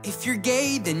If you're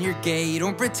gay, then you're gay.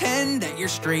 Don't pretend that you're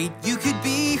straight. You could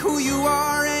be who you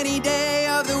are any day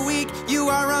of the week. You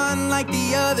are unlike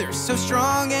the others, so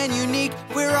strong and unique.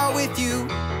 We're all with you.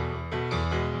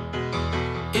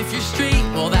 If you're straight,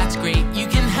 well that's great. You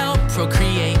can help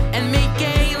procreate and make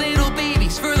gay little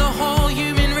babies for the whole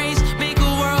human race. Make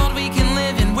a world we can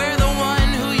live in where the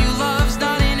one who you love's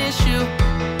not an issue.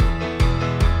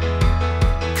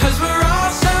 'Cause we're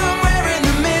all somewhere in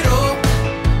the middle.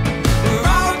 We're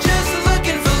all just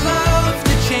looking for love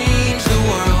to change the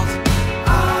world.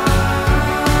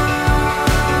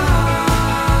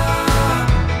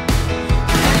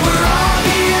 And we're all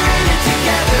here in it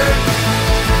together.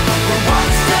 We're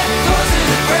one step closer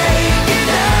to breaking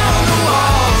down the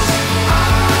walls.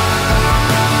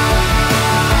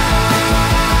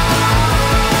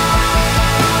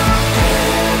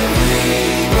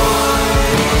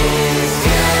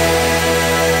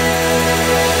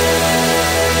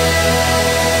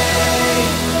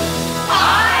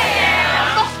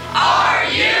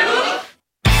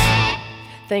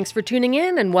 Thanks for tuning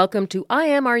in and welcome to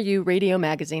IMRU Radio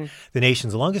Magazine. The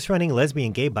nation's longest-running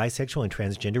lesbian, gay, bisexual, and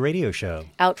transgender radio show.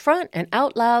 Out front and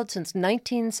out loud since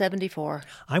 1974.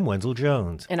 I'm Wenzel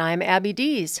Jones. And I'm Abby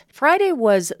Dees. Friday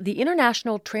was the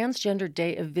International Transgender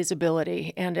Day of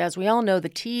Visibility, and as we all know, the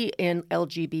T in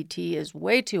LGBT is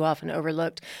way too often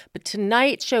overlooked, but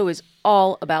tonight's show is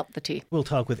all about the T. We'll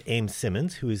talk with Ames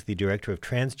Simmons, who is the Director of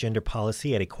Transgender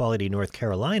Policy at Equality North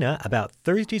Carolina, about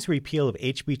Thursday's repeal of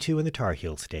HB2 in the Tar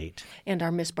Heel state. And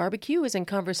our Miss Barbecue is in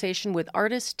conversation with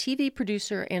artist, TV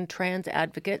producer, and trans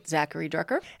advocate Zackary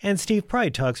Drucker. And Steve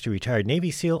Pride talks to retired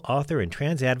Navy SEAL, author, and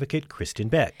trans advocate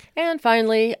Kristin Beck. And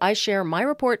finally, I share my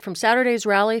report from Saturday's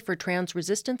rally for trans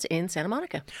resistance in Santa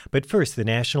Monica. But first, the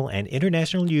national and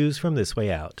international news from This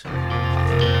Way Out.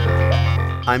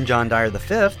 I'm John Dyer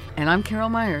V. And I'm Carol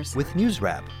Myers. With News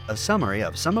Wrap, a summary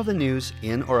of some of the news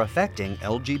in or affecting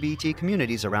LGBT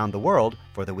communities around the world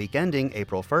for the week ending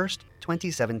April 1st,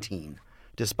 2017.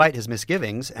 Despite his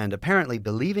misgivings and apparently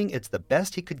believing it's the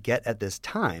best he could get at this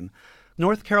time,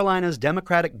 North Carolina's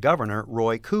Democratic Governor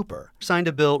Roy Cooper signed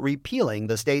a bill repealing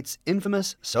the state's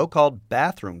infamous so-called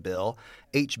bathroom bill,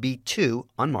 HB2,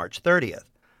 on March 30th.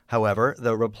 However,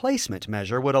 the replacement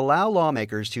measure would allow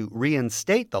lawmakers to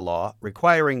reinstate the law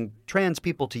requiring trans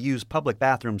people to use public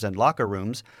bathrooms and locker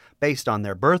rooms based on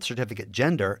their birth certificate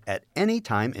gender at any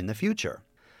time in the future.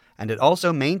 And it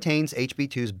also maintains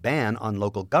HB2's ban on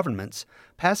local governments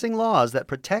passing laws that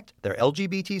protect their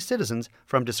LGBT citizens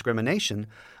from discrimination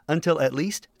until at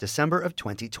least December of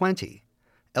 2020.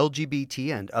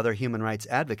 LGBT and other human rights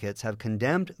advocates have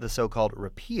condemned the so-called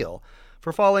repeal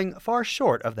for falling far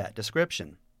short of that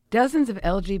description. Dozens of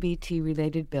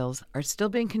LGBT-related bills are still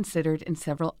being considered in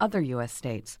several other U.S.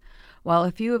 states, while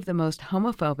a few of the most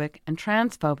homophobic and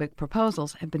transphobic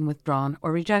proposals have been withdrawn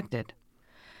or rejected.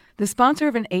 The sponsor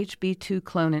of an HB2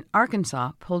 clone in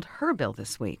Arkansas pulled her bill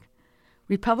this week.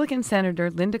 Republican Senator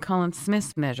Linda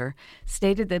Collins-Smith's measure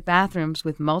stated that bathrooms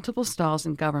with multiple stalls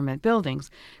in government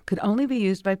buildings could only be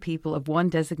used by people of one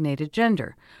designated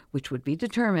gender, which would be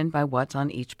determined by what's on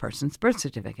each person's birth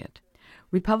certificate.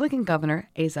 Republican Governor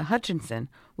Asa Hutchinson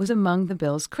was among the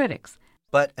bill's critics.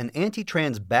 But an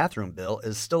anti-trans bathroom bill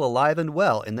is still alive and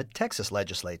well in the Texas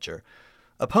legislature.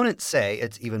 Opponents say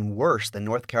it's even worse than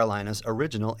North Carolina's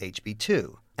original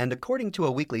HB2. And according to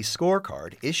a weekly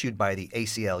scorecard issued by the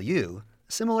ACLU,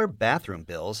 similar bathroom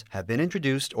bills have been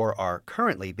introduced or are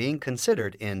currently being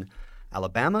considered in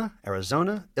Alabama,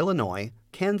 Arizona, Illinois,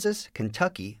 Kansas,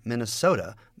 Kentucky,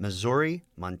 Minnesota, Missouri,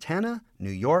 Montana,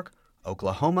 New York,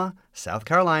 Oklahoma, South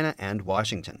Carolina, and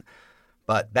Washington.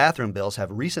 But bathroom bills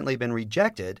have recently been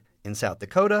rejected in South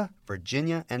Dakota,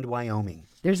 Virginia, and Wyoming.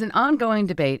 There's an ongoing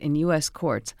debate in U.S.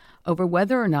 courts over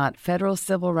whether or not federal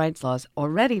civil rights laws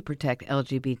already protect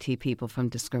LGBT people from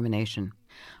discrimination.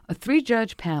 A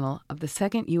three-judge panel of the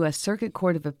Second U.S. Circuit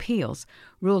Court of Appeals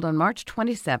ruled on March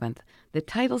 27th that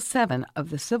Title VII of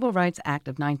the Civil Rights Act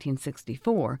of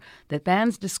 1964, that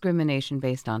bans discrimination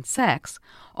based on sex,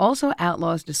 also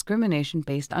outlaws discrimination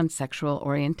based on sexual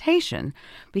orientation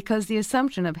because the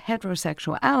assumption of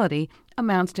heterosexuality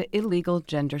amounts to illegal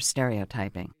gender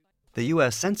stereotyping. The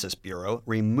U.S. Census Bureau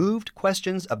removed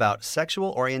questions about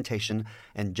sexual orientation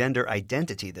and gender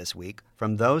identity this week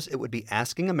from those it would be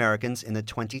asking Americans in the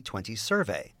 2020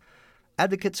 survey.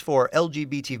 Advocates for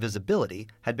LGBT visibility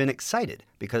had been excited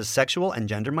because sexual and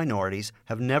gender minorities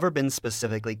have never been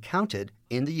specifically counted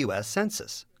in the U.S.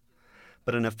 Census.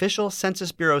 But an official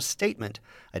Census Bureau statement,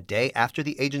 a day after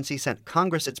the agency sent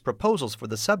Congress its proposals for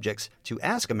the subjects to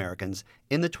ask Americans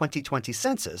in the 2020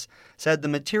 census, said the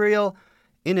material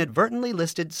inadvertently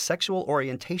listed sexual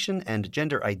orientation and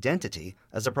gender identity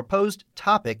as a proposed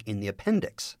topic in the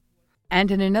appendix. And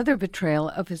in another betrayal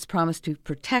of his promise to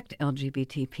protect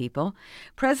LGBT people,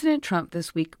 President Trump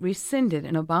this week rescinded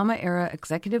an Obama-era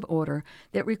executive order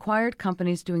that required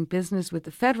companies doing business with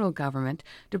the federal government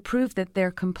to prove that they're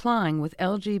complying with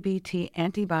LGBT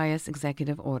anti-bias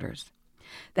executive orders.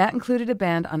 That included a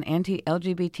ban on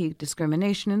anti-LGBT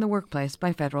discrimination in the workplace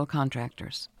by federal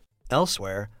contractors.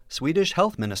 Elsewhere, Swedish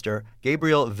Health Minister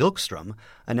Gabriel Wikström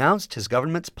announced his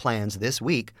government's plans this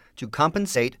week to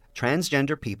compensate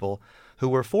transgender people who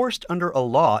were forced under a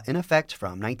law in effect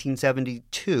from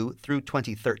 1972 through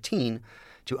 2013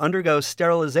 to undergo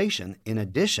sterilization in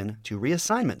addition to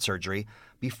reassignment surgery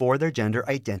before their gender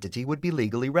identity would be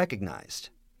legally recognized.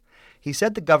 He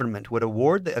said the government would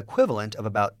award the equivalent of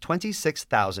about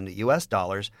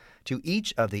 $26,000 to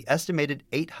each of the estimated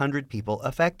 800 people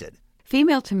affected.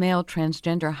 Female-to-male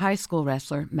transgender high school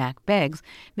wrestler Mac Beggs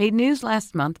made news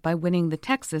last month by winning the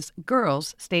Texas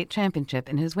Girls State Championship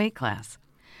in his weight class.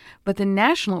 But the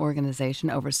national organization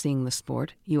overseeing the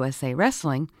sport, USA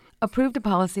Wrestling, approved a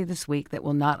policy this week that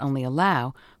will not only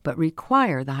allow, but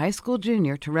require the high school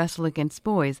junior to wrestle against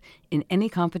boys in any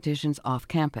competitions off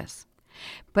campus.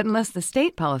 But unless the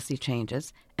state policy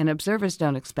changes, and observers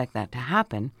don't expect that to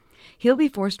happen, he'll be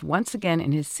forced once again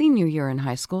in his senior year in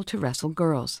high school to wrestle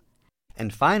girls.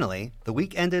 And finally, the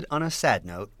week ended on a sad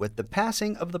note with the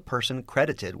passing of the person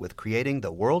credited with creating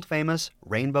the world-famous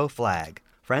rainbow flag.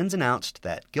 Friends announced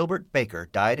that Gilbert Baker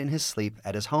died in his sleep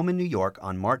at his home in New York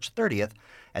on March 30th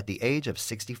at the age of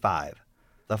 65.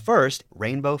 The first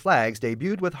rainbow flags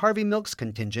debuted with Harvey Milk's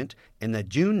contingent in the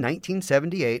June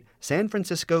 1978 San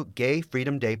Francisco Gay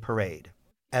Freedom Day Parade.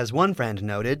 As one friend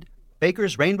noted,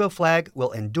 Baker's rainbow flag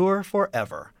will endure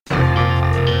forever.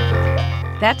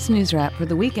 That's News Wrap for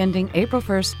the week ending April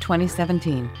 1st,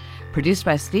 2017. Produced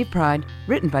by Steve Pride,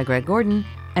 written by Greg Gordon,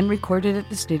 and recorded at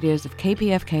the studios of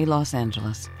KPFK Los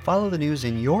Angeles. Follow the news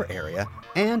in your area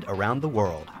and around the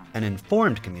world. An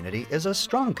informed community is a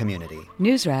strong community.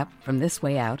 News Wrap from This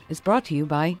Way Out is brought to you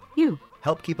by you.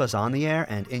 Help keep us on the air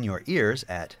and in your ears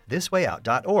at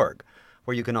thiswayout.org,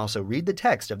 where you can also read the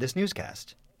text of this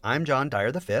newscast. I'm John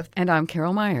Dyer V. And I'm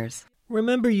Carol Myers.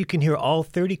 Remember, you can hear all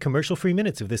 30 commercial-free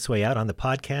minutes of This Way Out on the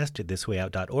podcast at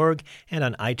thiswayout.org and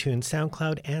on iTunes,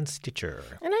 SoundCloud, and Stitcher.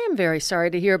 And I am very sorry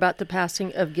to hear about the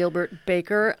passing of Gilbert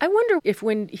Baker. I wonder if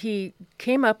when he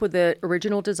came up with the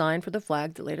original design for the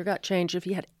flag that later got changed, if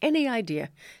he had any idea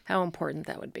how important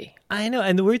that would be. I know.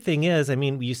 And the weird thing is, I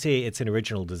mean, you say it's an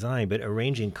original design, but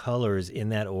arranging colors in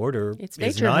that order It's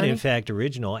is nature, not, honey. in fact,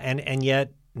 original. And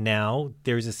yet, now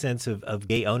there's a sense of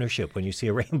gay ownership when you see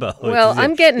a rainbow. Well,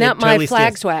 I'm getting out my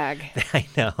flag swag. I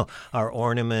know. Our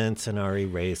ornaments and our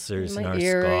erasers and My our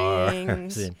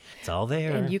earrings. scarves. And it's all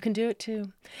there. And you can do it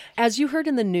too. As you heard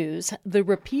in the news, the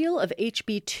repeal of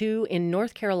HB 2 in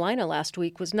North Carolina last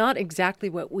week was not exactly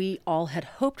what we all had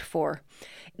hoped for.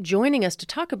 Joining us to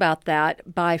talk about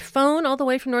that by phone all the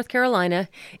way from North Carolina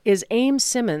is Ames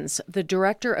Simmons, the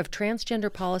Director of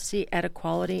Transgender Policy at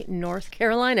Equality North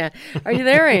Carolina. Are you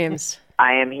there, Ames?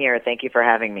 I am here. Thank you for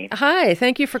having me. Hi,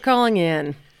 thank you for calling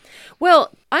in.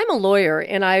 Well, I'm a lawyer,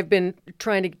 and I've been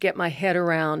trying to get my head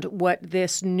around what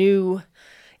this new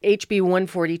HB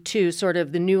 142, sort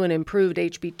of the new and improved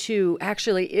HB 2,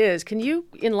 actually is. Can you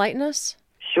enlighten us?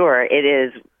 Sure. It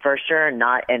is for sure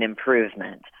not an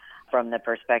improvement from the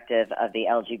perspective of the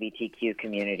LGBTQ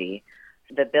community.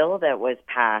 The bill that was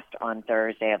passed on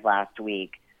Thursday of last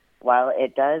week, while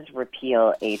it does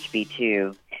repeal HB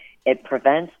 2, it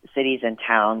prevents cities and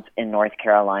towns in North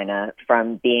Carolina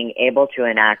from being able to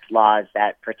enact laws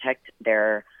that protect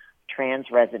their trans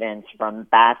residents from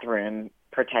bathroom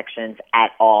protections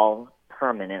at all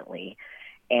permanently.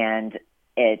 And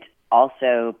it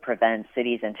also prevents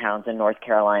cities and towns in North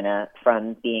Carolina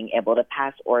from being able to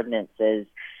pass ordinances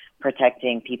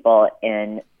protecting people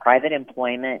in private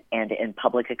employment and in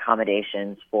public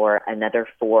accommodations for another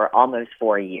almost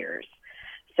 4 years.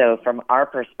 So from our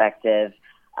perspective,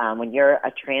 when you're a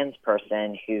trans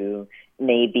person who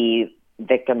may be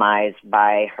victimized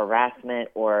by harassment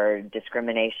or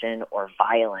discrimination or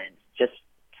violence, just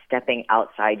stepping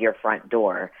outside your front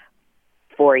door,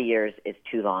 4 years is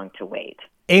too long to wait.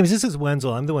 Ames, this is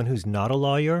Wenzel. I'm the one who's not a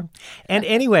lawyer. And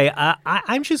anyway,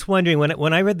 I'm just wondering,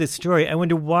 when I read this story, I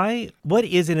wonder what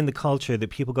is it in the culture that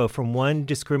people go from one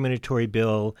discriminatory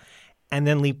bill and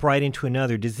then leap right into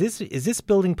another? Is this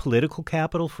building political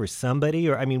capital for somebody?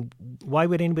 Or, I mean, why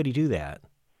would anybody do that?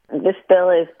 This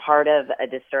bill is part of a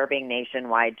disturbing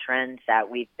nationwide trend that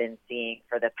we've been seeing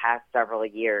for the past several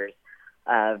years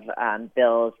of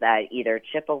bills that either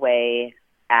chip away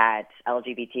at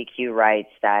LGBTQ rights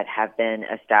that have been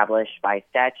established by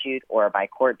statute or by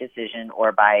court decision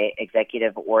or by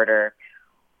executive order,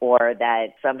 or that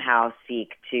somehow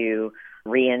seek to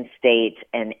reinstate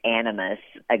an animus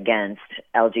against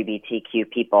LGBTQ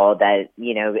people that,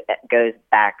 goes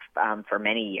back for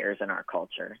many years in our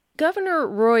culture. Governor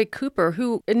Roy Cooper,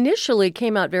 who initially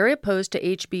came out very opposed to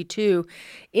HB2,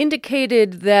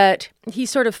 indicated that he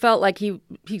sort of felt like he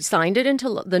signed it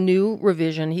into the new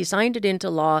revision. He signed it into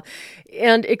law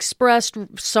and expressed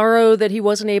sorrow that he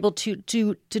wasn't able to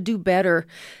do better.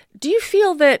 Do you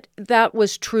feel that that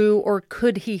was true, or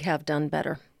could he have done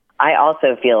better? I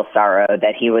also feel sorrow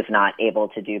that he was not able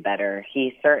to do better.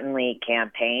 He certainly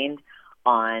campaigned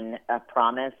on a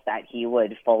promise that he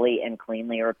would fully and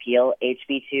cleanly repeal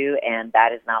HB2, and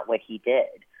that is not what he did.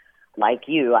 Like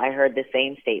you, I heard the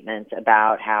same statements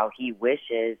about how he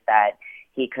wishes that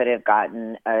he could have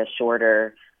gotten a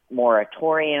shorter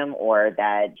moratorium or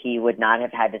that he would not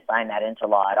have had to sign that into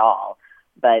law at all.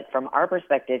 But from our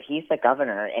perspective, he's the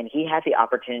governor, and he has the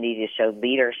opportunity to show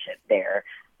leadership there.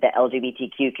 The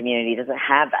LGBTQ community doesn't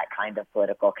have that kind of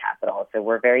political capital. So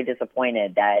we're very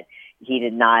disappointed that he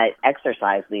did not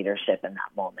exercise leadership in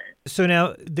that moment. So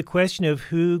now the question of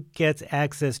who gets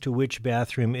access to which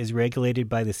bathroom is regulated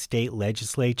by the state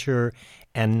legislature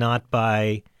and not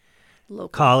by local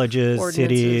colleges,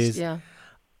 cities. Yeah.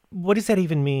 What does that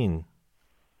even mean?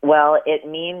 Well, it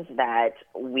means that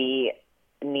we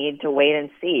need to wait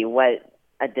and see what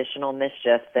additional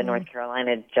mischief the North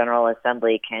Carolina General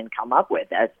Assembly can come up with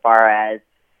as far as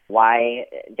why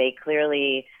they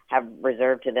clearly have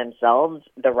reserved to themselves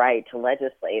the right to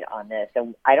legislate on this.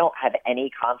 And I don't have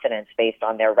any confidence based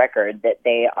on their record that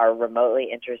they are remotely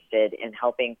interested in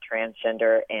helping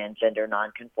transgender and gender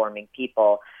nonconforming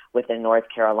people within North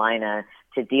Carolina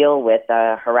to deal with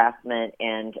the harassment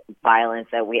and violence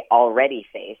that we already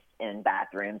face in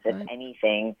bathrooms. If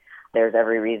anything, there's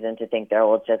every reason to think there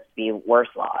will just be worse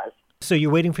laws. So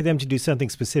you're waiting for them to do something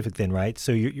specific then, right?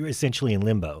 So you're essentially in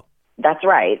limbo. That's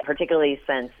right, particularly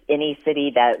since any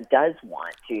city that does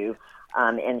want to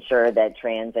ensure that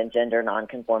trans and gender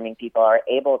nonconforming people are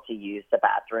able to use the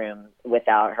bathroom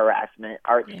without harassment,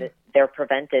 they're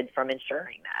prevented from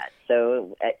ensuring that.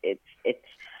 So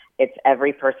it's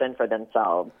every person for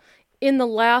themselves. In the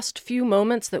last few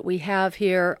moments that we have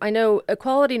here, I know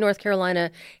Equality North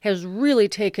Carolina has really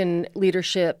taken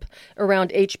leadership around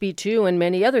HB2 and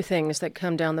many other things that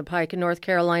come down the pike in North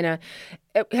Carolina.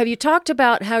 Have you talked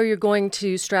about how you're going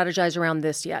to strategize around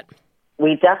this yet?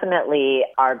 We definitely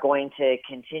are going to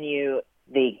continue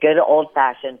the good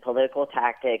old-fashioned political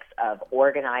tactics of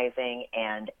organizing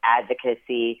and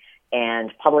advocacy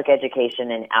and public education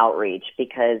and outreach,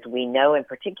 because we know in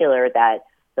particular that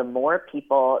the more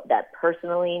people that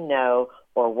personally know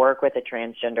or work with a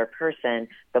transgender person,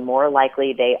 the more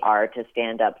likely they are to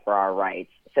stand up for our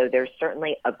rights. So there's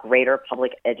certainly a greater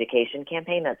public education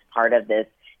campaign that's part of this,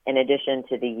 in addition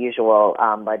to the usual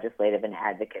legislative and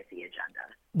advocacy agenda.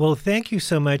 Well, thank you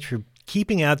so much for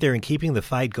keeping out there and keeping the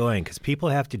fight going, because people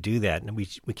have to do that, and we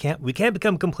can't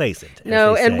become complacent.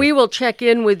 No, and we will check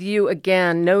in with you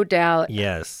again, no doubt.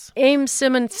 Yes. Ames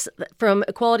Simmons from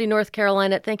Equality North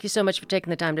Carolina, thank you so much for taking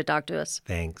the time to talk to us.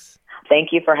 Thanks.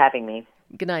 Thank you for having me.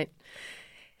 Good night.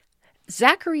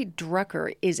 Zackary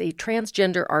Drucker is a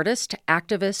transgender artist,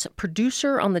 activist,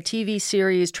 producer on the TV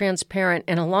series Transparent,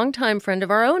 and a longtime friend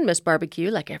of our own Miss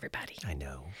Barbecue, like everybody. I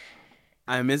know.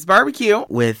 I'm Miss Barbecue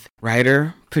with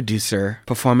writer, producer,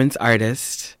 performance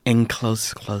artist, and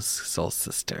close soul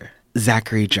sister,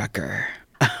 Zackary Drucker.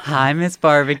 Hi, Miss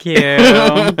Barbecue.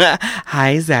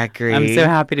 Hi, Zackary. I'm so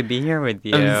happy to be here with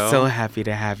you. I'm so happy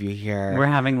to have you here. We're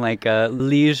having like a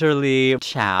leisurely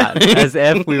chat as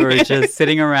if we were just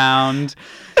sitting around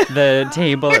the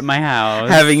table at my house.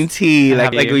 Having tea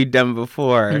like we've done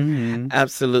before. Mm-hmm.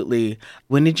 Absolutely.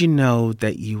 When did you know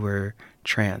that you were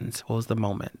trans? What was the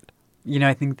moment? You know,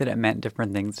 I think that it meant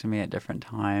different things to me at different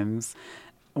times.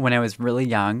 When I was really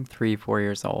young, 3-4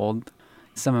 years old,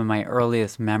 some of my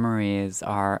earliest memories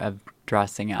are of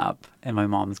dressing up in my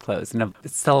mom's clothes and of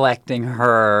selecting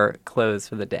her clothes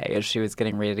for the day as she was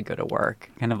getting ready to go to work,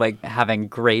 kind of like having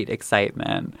great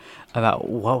excitement about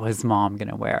what was mom going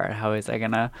to wear, how was I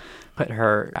going to put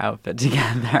her outfit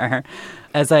together.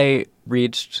 As I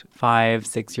reached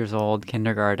 5-6 years old,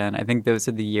 kindergarten, I think those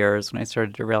are the years when I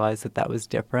started to realize that that was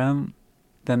different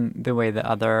than the way that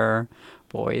other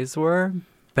boys were.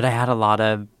 But I had a lot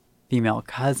of female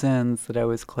cousins that I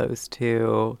was close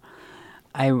to.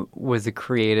 I was a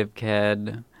creative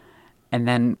kid. And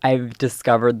then I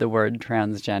discovered the word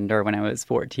transgender when I was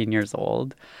 14 years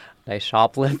old. I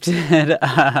shoplifted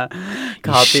a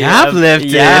copy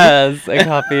a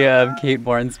copy of Kate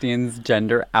Bornstein's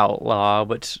Gender Outlaw,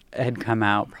 which had come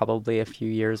out probably a few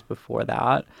years before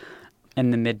that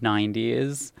in the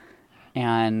mid-90s.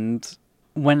 And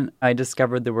when I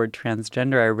discovered the word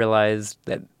transgender, I realized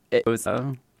that it was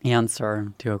an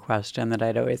answer to a question that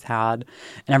I'd always had.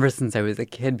 And ever since I was a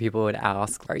kid, people would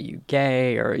ask, are you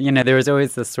gay? Or, there was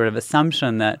always this sort of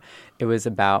assumption that it was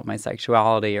about my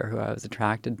sexuality or who I was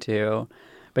attracted to,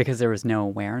 because there was no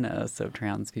awareness of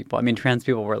trans people. I mean, trans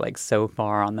people were like so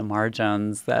far on the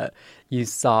margins that you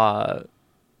saw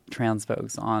trans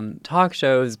folks on talk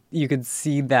shows. You could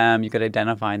see them, you could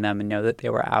identify them and know that they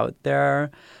were out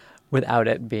there without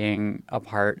it being a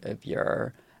part of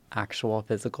your actual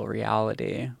physical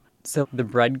reality. So the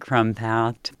breadcrumb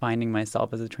path to finding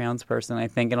myself as a trans person, I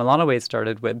think in a lot of ways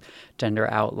started with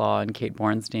Gender Outlaw and Kate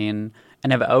Bornstein.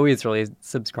 And I've always really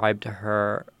subscribed to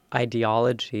her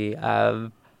ideology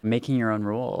of making your own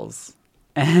rules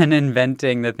and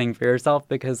inventing the thing for yourself,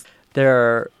 because there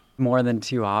are more than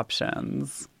two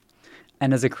options.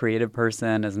 And as a creative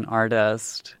person, as an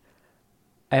artist,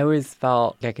 I always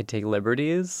felt I could take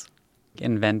liberties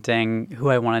inventing who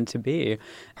I wanted to be.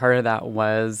 Part of that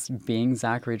was being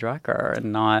Zackary Drucker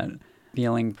and not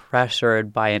feeling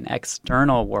pressured by an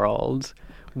external world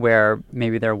where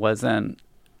maybe there wasn't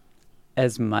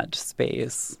as much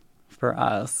space for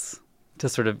us to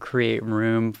sort of create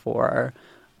room for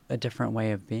a different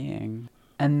way of being.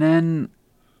 And then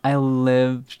I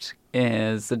lived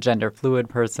as a gender fluid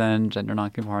person, gender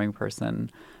nonconforming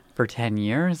person for 10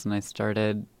 years, and I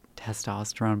started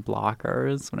testosterone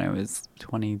blockers when I was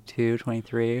 22,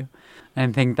 23. And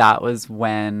I think that was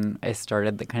when I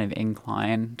started the kind of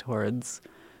incline towards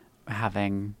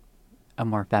having a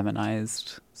more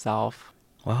feminized self.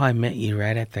 Well, I met you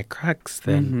right at the crux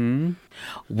then.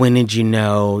 Mm-hmm. When did you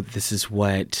know this is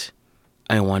what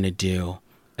I want to do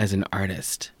as an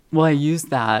artist? Well, I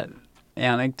used that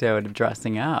anecdote of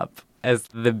dressing up as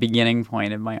the beginning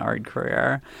point of my art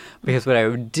career. Because what I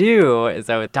would do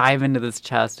is I would dive into this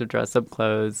chest of dress-up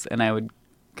clothes and I would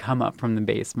come up from the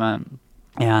basement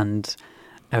and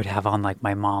I would have on like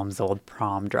my mom's old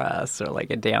prom dress or like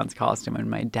a dance costume, and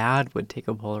my dad would take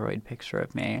a Polaroid picture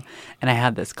of me. And I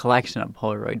had this collection of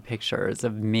Polaroid pictures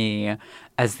of me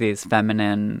as these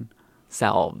feminine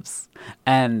selves.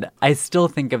 And I still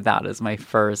think of that as my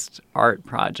first art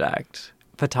project.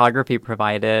 Photography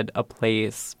provided a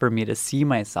place for me to see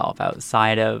myself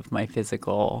outside of my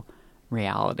physical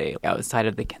reality, outside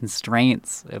of the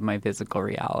constraints of my physical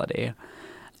reality.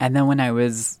 And then when I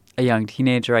was a young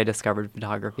teenager, I discovered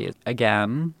photography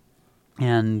again.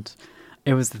 And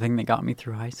it was the thing that got me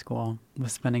through high school,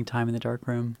 was spending time in the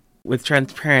darkroom. With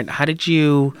Transparent, how did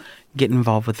you get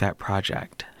involved with that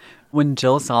project? When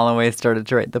Jill Soloway started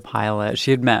to write the pilot,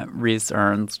 she had met Reese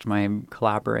Ernst, my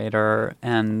collaborator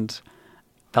and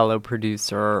fellow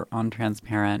producer on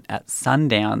Transparent, at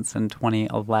Sundance in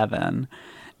 2011.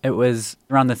 It was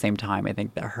around the same time, I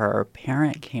think, that her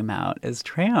parent came out as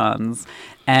trans.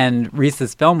 And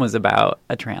Reese's film was about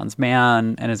a trans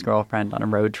man and his girlfriend on a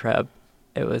road trip.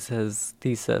 It was his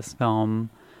thesis film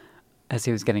as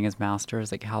he was getting his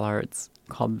master's at CalArts,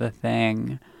 called The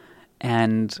Thing.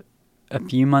 And a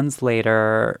few months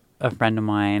later, a friend of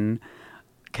mine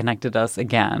connected us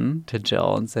again to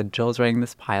Jill and said, Jill's writing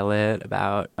this pilot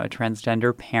about a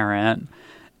transgender parent,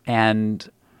 and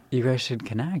you guys should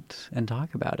connect and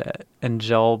talk about it. And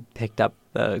Jill picked up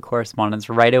the correspondence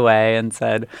right away and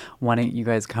said, why don't you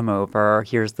guys come over?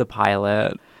 Here's the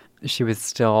pilot. She was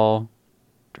still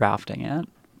drafting it,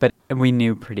 but we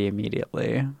knew pretty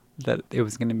immediately that it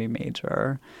was going to be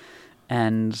major.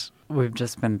 And we've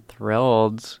just been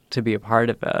thrilled to be a part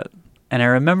of it. And I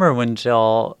remember when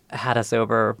Jill had us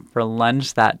over for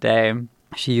lunch that day,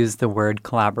 she used the word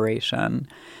collaboration.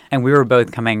 And we were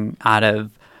both coming out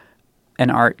of an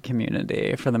art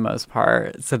community for the most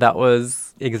part. So that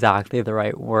was exactly the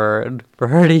right word for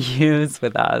her to use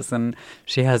with us. And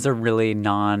she has a really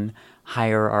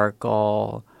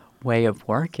non-hierarchical way of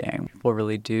working. People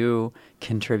really do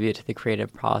contribute to the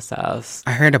creative process.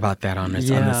 I heard about that on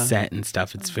the set and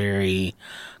stuff. It's very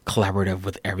collaborative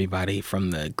with everybody,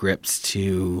 from the grips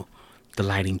to the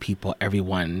lighting people.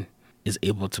 Everyone is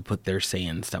able to put their say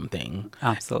in something.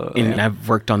 Absolutely. And I've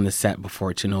worked on the set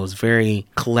before too, and it was a very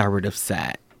collaborative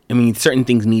set. I mean, certain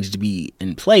things needed to be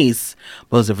in place,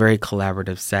 but it was a very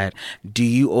collaborative set. Do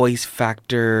you always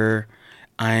factor,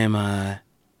 I am a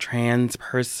trans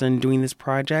person doing this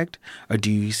project, or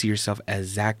do you see yourself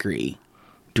as Zackary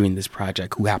doing this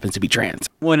project who happens to be trans.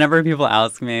 Whenever people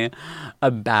ask me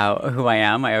about who I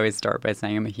am, I always start by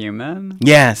saying I'm a human.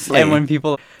 Yes. And when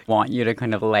people want you to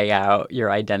kind of lay out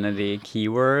your identity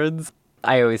keywords,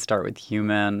 I always start with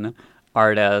human,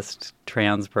 artist,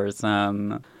 trans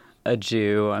person, a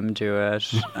Jew, I'm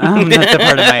Jewish. That's a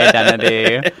part of my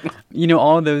identity.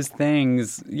 All those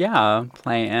things,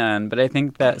 play in. But I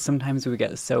think that sometimes we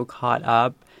get so caught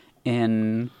up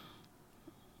in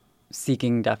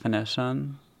seeking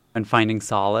definition and finding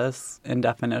solace in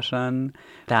definition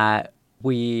that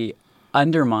we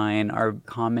undermine our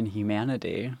common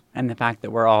humanity and the fact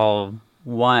that we're all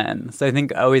one. So I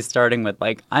think always starting with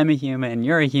I'm a human,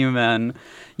 you're a human,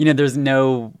 there's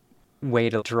no way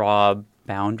to draw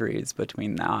boundaries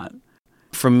between that.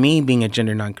 For me, being a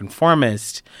gender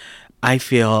nonconformist, I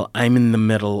feel I'm in the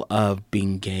middle of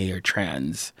being gay or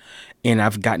trans. And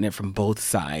I've gotten it from both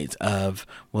sides of,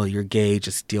 well, you're gay,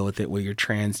 just deal with it. Well, you're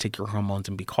trans, take your hormones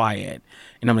and be quiet.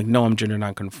 And I'm like, no, I'm gender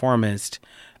nonconformist.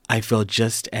 I feel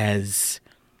just as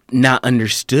not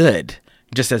understood,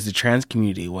 just as the trans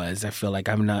community was. I feel like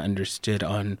I'm not understood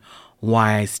on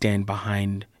why I stand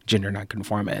behind gender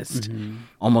nonconformist.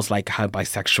 Almost like how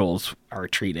bisexuals are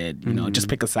treated, just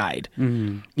pick a side,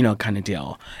 kind of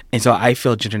deal. And so I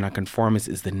feel gender nonconformist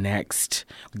is the next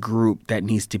group that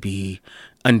needs to be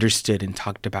understood and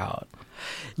talked about.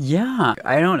 Yeah,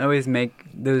 I don't always make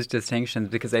those distinctions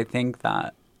because I think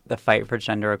that the fight for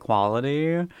gender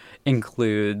equality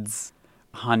includes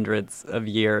hundreds of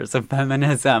years of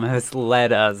feminism has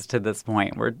led us to this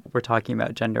point. We're talking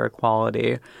about gender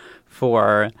equality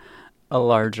for a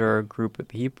larger group of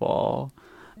people.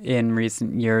 In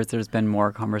recent years, there's been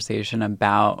more conversation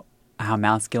about how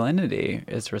masculinity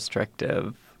is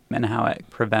restrictive and how it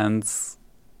prevents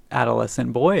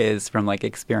adolescent boys from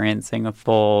experiencing a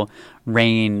full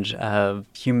range of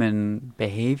human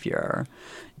behavior.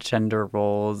 Gender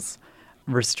roles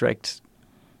restrict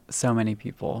so many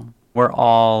people. We're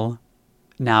all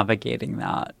navigating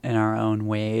that in our own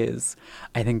ways.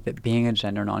 I think that being a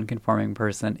gender nonconforming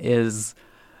person is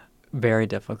very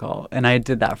difficult. And I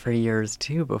did that for years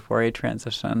too before I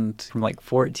transitioned from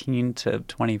 14 to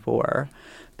 24,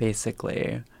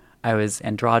 basically. I was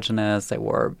androgynous, I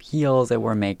wore heels, I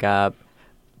wore makeup,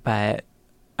 but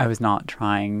I was not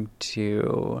trying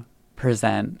to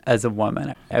present as a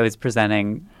woman. I was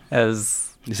presenting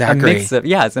as Zackary.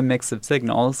 As a mix of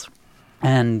signals.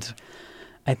 And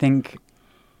I think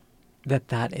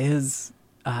that is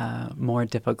a more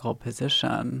difficult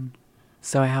position.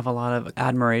 So I have a lot of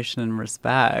admiration and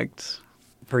respect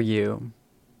for you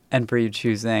and for you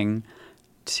choosing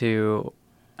to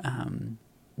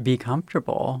be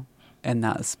comfortable in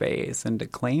that space and to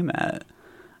claim it.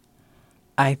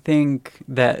 I think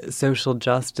that social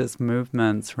justice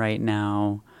movements right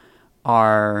now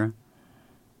are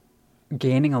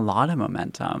gaining a lot of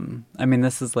momentum. I mean,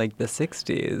 this is like the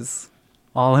 60s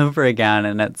all over again,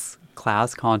 and it's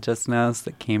class consciousness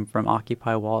that came from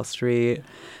Occupy Wall Street.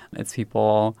 It's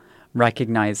people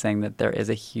recognizing that there is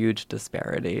a huge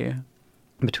disparity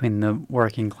between the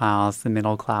working class, the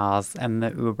middle class, and the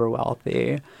uber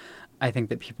wealthy. I think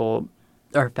that people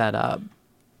are fed up.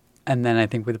 And then I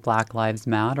think with Black Lives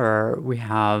Matter, we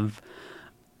have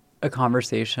a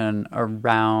conversation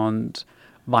around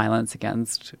violence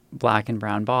against Black and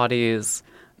brown bodies,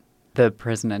 the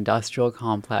prison industrial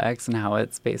complex, and how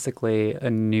it's basically a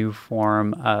new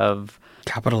form of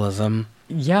capitalism.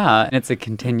 Yeah, and it's a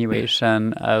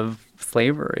continuation of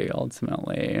slavery,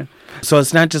 ultimately. So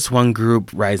it's not just one group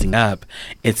rising up,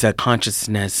 it's a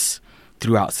consciousness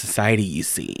throughout society, you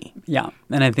see. Yeah,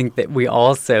 and I think that we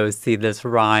also see this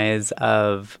rise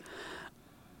of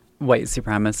white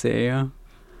supremacy,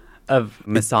 of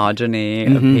misogyny,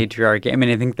 of patriarchy. I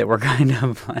mean, I think that we're kind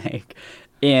of like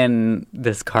in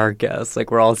this carcass,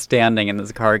 like we're all standing in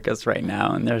this carcass right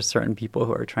now, and there's certain people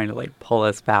who are trying to like pull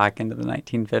us back into the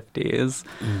 1950s.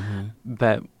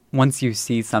 But once you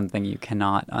see something, you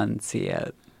cannot unsee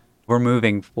it. We're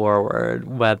moving forward,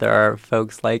 whether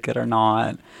folks like it or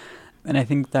not. And I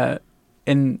think that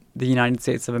in the United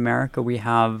States of America, we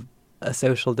have a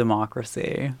social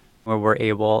democracy where we're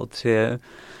able to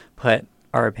put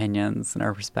our opinions and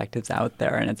our perspectives out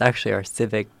there. And it's actually our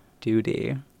civic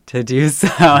duty to do so.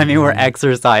 I mean, we're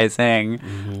exercising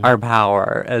our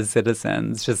power as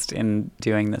citizens just in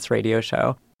doing this radio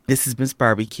show. This is Miss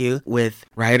Barbecue with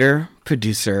writer,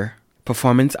 producer,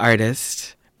 performance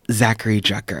artist, Zackary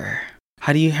Drucker.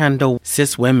 How do you handle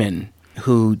cis women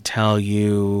who tell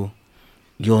you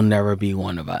you'll never be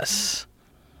one of us?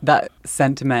 That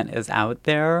sentiment is out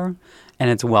there and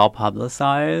it's well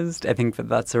publicized. I think that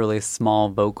that's a really small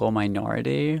vocal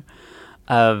minority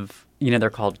of they're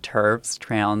called TERFs,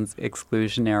 trans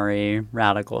exclusionary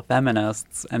radical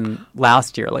feminists. And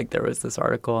last year, there was this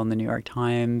article in the New York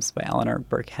Times by Eleanor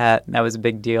Burkett. That was a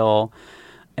big deal.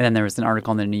 And then there was an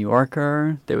article in the New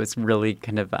Yorker that was really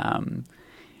kind of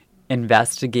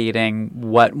investigating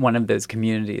what one of those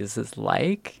communities is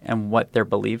like and what their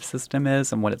belief system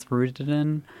is and what it's rooted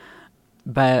in.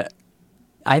 But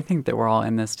I think that we're all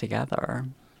in this together.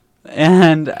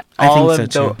 And all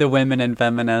of the women and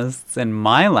feminists in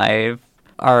my life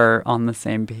are on the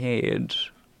same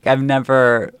page. I've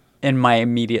never, in my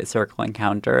immediate circle,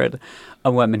 encountered a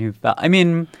woman who felt... I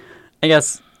mean, I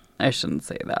guess I shouldn't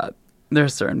say that.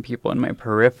 There's certain people in my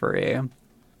periphery,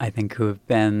 I think, who have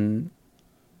been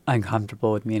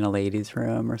uncomfortable with me in a ladies'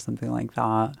 room or something like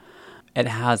that. It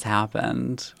has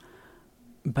happened.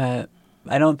 But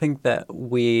I don't think that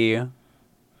we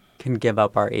can give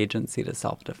up our agency to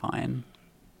self-define.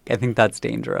 I think that's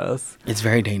dangerous. It's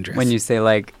very dangerous. When you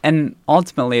say and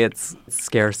ultimately it's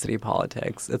scarcity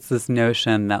politics. It's this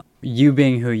notion that you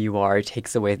being who you are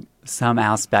takes away some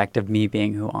aspect of me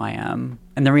being who I am.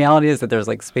 And the reality is that there's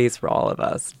space for all of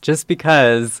us. Just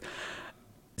because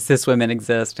cis women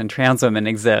exist and trans women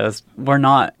exist, we're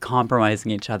not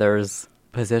compromising each other's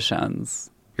positions.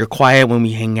 You're quiet when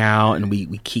we hang out and we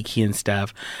kiki and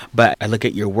stuff, but I look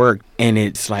at your work and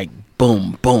it's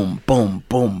boom, boom, boom,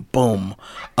 boom, boom,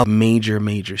 of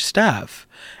major stuff.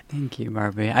 Thank you,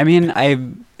 Barbie. I mean,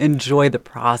 I enjoy the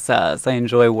process. I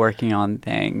enjoy working on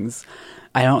things.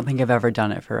 I don't think I've ever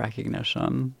done it for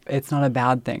recognition. It's not a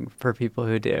bad thing for people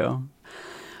who do.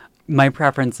 My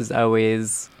preference is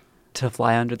always to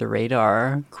fly under the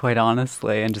radar, quite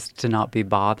honestly, and just to not be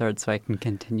bothered so I can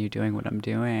continue doing what I'm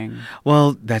doing.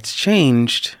 Well, that's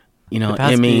changed. The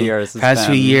past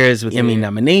few years with Emmy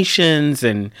nominations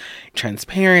and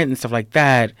Transparent and stuff like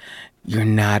that, you're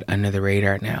not under the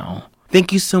radar now.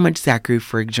 Thank you so much, Zackary,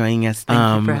 for joining us.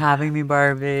 Thank you for having me,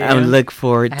 Barbie. I look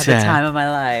forward to... I had the time of my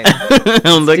life.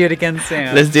 Let's do it again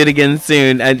soon. Let's do it again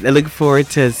soon. I look forward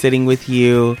to sitting with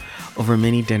you over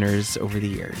many dinners over the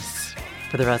years.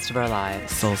 For the rest of our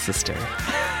lives. Soul sister.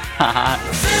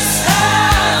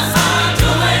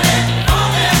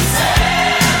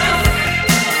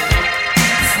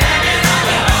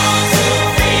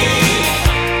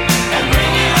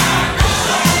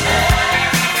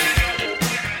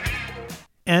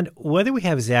 And whether we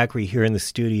have Zackary here in the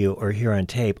studio or here on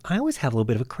tape, I always have a little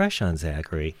bit of a crush on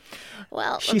Zackary.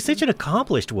 Well, she's such an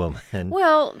accomplished woman.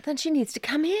 Well, then she needs to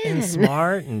come in. And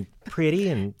smart and pretty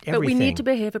and everything. But we need to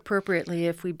behave appropriately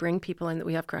if we bring people in that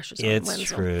we have crushes on. It's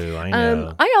true. I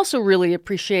know. I also really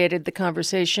appreciated the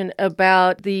conversation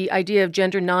about the idea of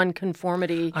gender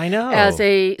nonconformity. I know. As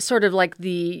a sort of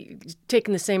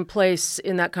taking the same place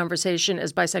in that conversation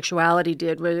as bisexuality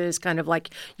did, where it is kind of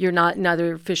you're not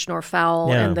neither fish nor fowl,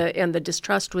 and the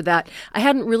distrust with that. I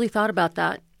hadn't really thought about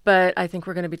that. But I think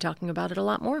we're going to be talking about it a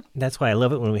lot more. That's why I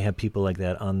love it when we have people like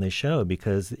that on this show,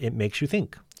 because it makes you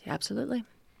think. Absolutely.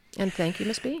 And thank you,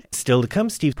 Miss B. Still to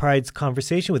come, Steve Pride's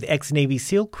conversation with ex-Navy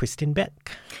SEAL Kristin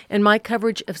Beck. And my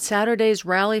coverage of Saturday's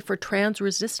rally for trans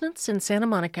resistance in Santa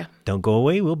Monica. Don't go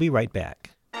away. We'll be right back.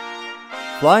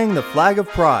 Flying the Flag of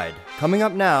Pride, coming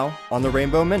up now on the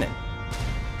Rainbow Minute.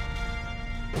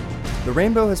 The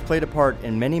rainbow has played a part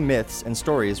in many myths and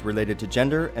stories related to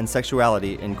gender and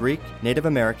sexuality in Greek, Native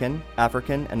American,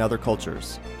 African, and other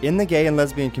cultures. In the gay and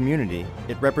lesbian community,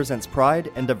 it represents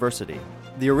pride and diversity.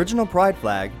 The original pride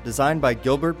flag, designed by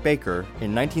Gilbert Baker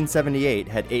in 1978,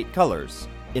 had 8 colors.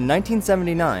 In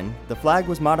 1979, the flag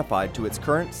was modified to its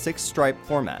current 6-stripe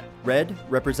format: red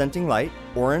representing light,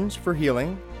 orange for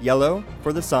healing, yellow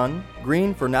for the sun,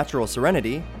 green for natural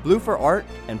serenity, blue for art,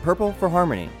 and purple for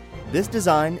harmony. This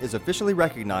design is officially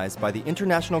recognized by the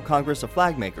International Congress of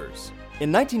Flag Makers.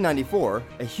 In 1994,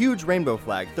 a huge rainbow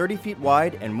flag 30 feet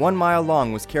wide and 1 mile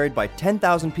long was carried by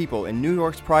 10,000 people in New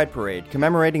York's Pride Parade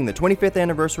commemorating the 25th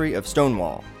anniversary of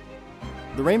Stonewall.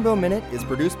 The Rainbow Minute is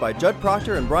produced by Judd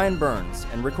Proctor and Brian Burns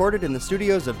and recorded in the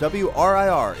studios of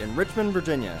WRIR in Richmond,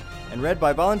 Virginia, and read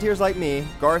by volunteers like me,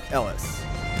 Garth Ellis.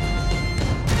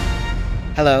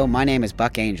 Hello, my name is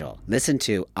Buck Angel. Listen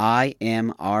to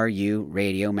IMRU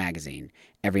Radio Magazine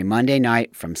every Monday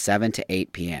night from 7 to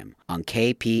 8 p.m. on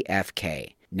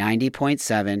KPFK,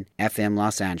 90.7 FM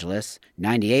Los Angeles,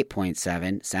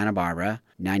 98.7 Santa Barbara,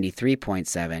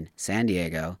 93.7 San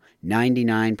Diego,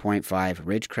 99.5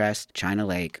 Ridgecrest, China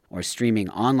Lake, or streaming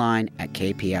online at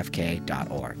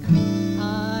kpfk.org.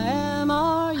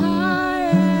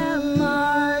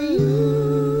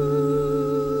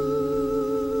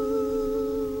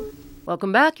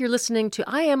 Welcome back. You're listening to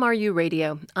IMRU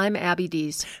Radio. I'm Abby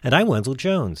Dees. And I'm Wenzel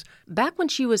Jones. Back when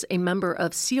she was a member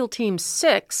of SEAL Team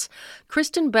 6,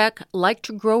 Kristin Beck liked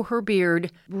to grow her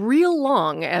beard real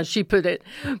long, as she put it.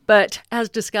 But as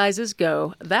disguises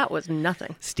go, that was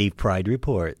nothing. Steve Pride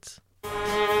reports.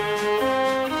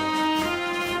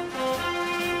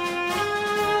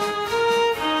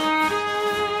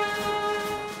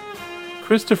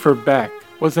 Christopher Beck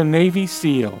was a Navy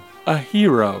SEAL, a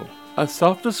hero, a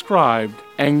self-described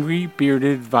angry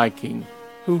bearded Viking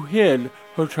who hid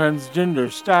her transgender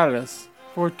status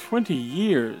for 20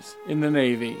 years in the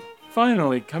Navy,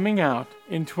 finally coming out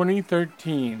in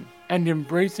 2013 and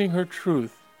embracing her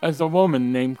truth as a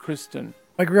woman named Kristin.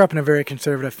 I grew up in a very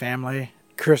conservative family,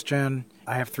 Christian.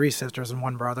 I have 3 sisters and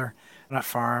 1 brother on a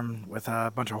farm with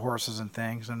a bunch of horses and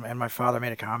things, and my father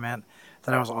made a comment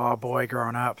that I was all boy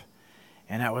growing up.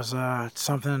 And that was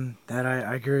something that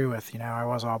I agree with. I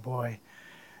was all boy.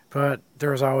 But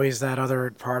there was always that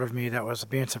other part of me that was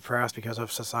being suppressed because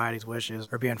of society's wishes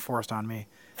or being forced on me.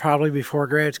 Probably before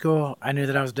grade school, I knew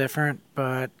that I was different.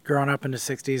 But growing up in the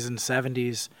 60s and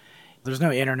 70s, there's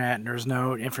no internet and there's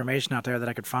no information out there that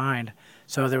I could find.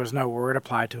 So there was no word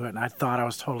applied to it, and I thought I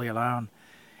was totally alone.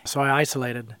 So I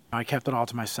isolated. I kept it all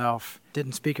to myself.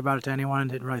 Didn't speak about it to anyone,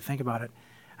 didn't really think about it.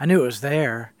 I knew it was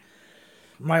there.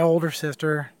 My older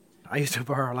sister, I used to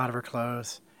borrow a lot of her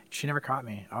clothes. She never caught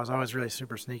me. I was always really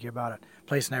super sneaky about it,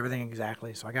 placing everything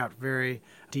exactly. So I got very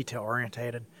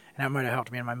detail-orientated, and that might have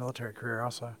helped me in my military career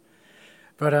also.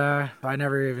 But I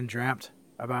never even dreamt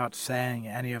about saying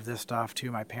any of this stuff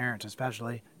to my parents,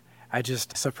 especially. I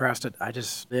just suppressed it. I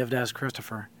just lived as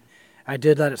Christopher. I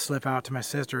did let it slip out to my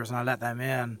sisters, and I let them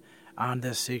in on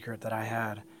this secret that I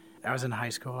had. I was in high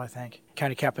school, I think.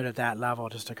 Kind of kept it at that level,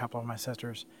 just a couple of my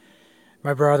sisters.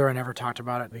 My brother, I never talked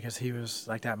about it because he was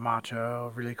like that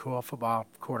macho, really cool football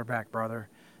quarterback brother.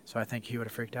 So I think he would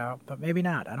have freaked out, but maybe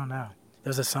not. I don't know.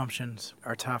 Those assumptions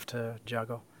are tough to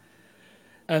juggle.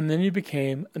 And then you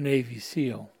became a Navy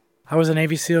SEAL. I was a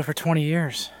Navy SEAL for 20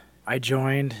 years. I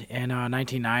joined in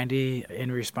 1990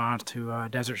 in response to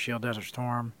Desert Shield, Desert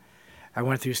Storm. I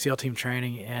went through SEAL Team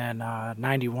training in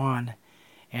 91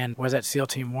 and was at SEAL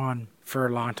Team 1 for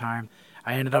a long time.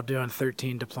 I ended up doing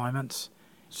 13 deployments.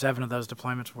 7 of those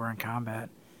deployments were in combat.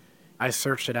 I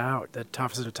searched it out, the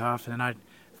toughest of the tough, and then I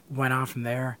went on from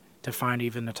there to find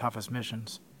even the toughest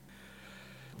missions.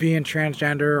 Being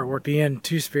transgender or being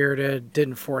two-spirited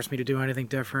didn't force me to do anything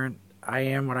different. I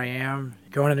am what I am.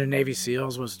 Going into Navy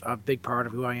SEALs was a big part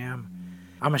of who I am.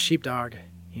 I'm a sheepdog,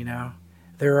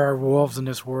 There are wolves in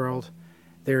this world.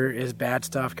 There is bad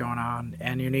stuff going on,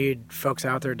 and you need folks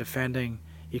out there defending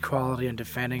equality and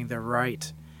defending the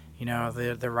right,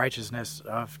 the righteousness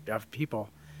of people.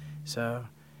 So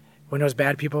when those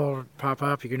bad people pop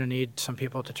up, you're going to need some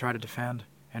people to try to defend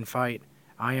and fight.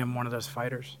 I am one of those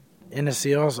fighters. In the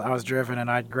SEALs, I was driven,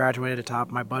 and I graduated at the top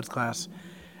of my BUDS class.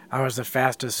 I was the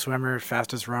fastest swimmer,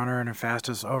 fastest runner, and the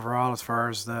fastest overall as far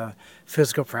as the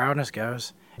physical prowess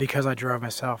goes because I drove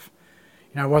myself.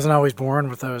 I wasn't always born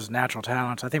with those natural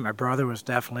talents. I think my brother was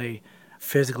definitely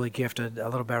physically gifted a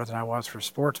little better than I was for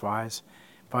sports-wise,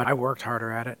 but I worked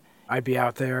harder at it. I'd be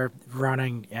out there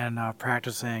running and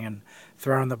practicing and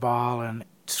throwing the ball and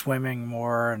swimming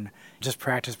more and just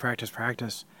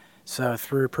practice. So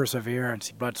through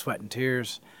perseverance, blood, sweat, and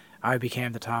tears, I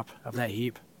became the top of that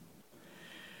heap.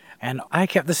 And I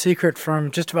kept the secret from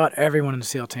just about everyone in the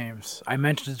SEAL teams. I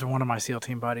mentioned it to one of my SEAL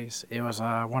team buddies. It was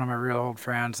one of my real old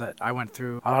friends that I went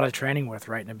through a lot of training with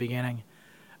right in the beginning.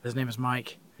 His name is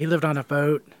Mike. He lived on a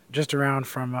boat just around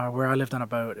from where I lived on a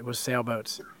boat. It was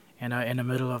sailboats in the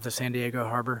middle of the San Diego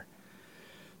harbor.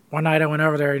 One night I went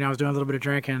over there, I was doing a little bit of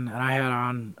drinking, and I had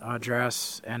on a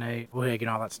dress and a wig and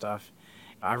all that stuff.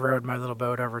 I rowed my little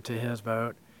boat over to his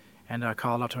boat and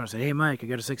called up to him and said, "Hey, Mike, I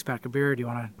got a 6-pack of beer. Do you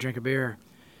want to drink a beer?"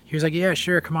 He was like, "Yeah,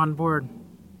 sure, come on board.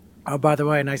 Oh, by the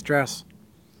way, nice dress."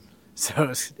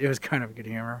 So it was kind of good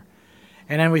humor.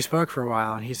 And then we spoke for a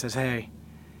while, and he says, "Hey,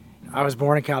 I was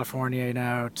born in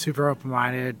California, super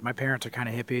open-minded. My parents are kind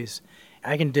of hippies.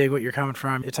 I can dig what you're coming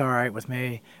from. It's all right with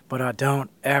me, but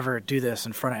don't ever do this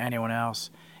in front of anyone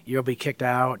else. You'll be kicked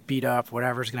out, beat up,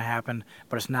 whatever's going to happen,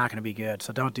 but it's not going to be good,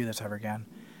 so don't do this ever again."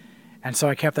 And so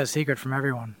I kept that secret from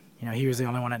everyone. He was the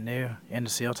only one that knew in the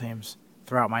SEAL teams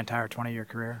throughout my entire 20-year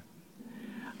career.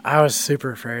 I was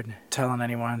super afraid telling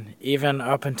anyone, even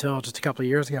up until just a couple of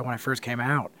years ago when I first came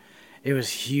out. It was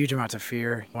huge amounts of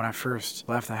fear when I first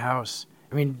left the house.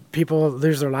 People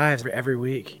lose their lives every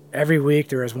week. Every week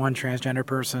there is one transgender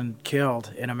person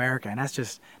killed in America, and that's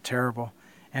just terrible.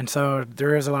 And so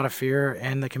there is a lot of fear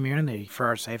in the community for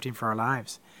our safety and for our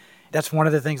lives. That's one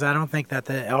of the things I don't think that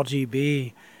the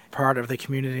LGB part of the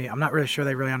community, I'm not really sure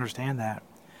they really understand that.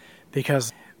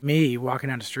 Because me, walking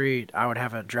down the street, I would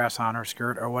have a dress on or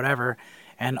skirt or whatever,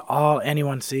 and all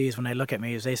anyone sees when they look at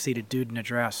me is they see the dude in a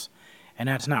dress. And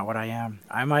that's not what I am.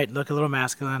 I might look a little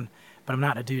masculine, but I'm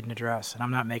not a dude in a dress, and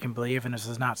I'm not making believe, and this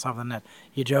is not something that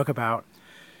you joke about.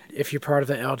 If you're part of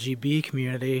the LGB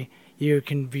community, you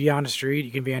can be on the street,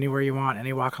 you can be anywhere you want,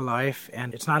 any walk of life,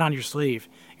 and it's not on your sleeve.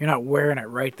 You're not wearing it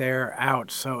right there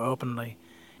out so openly.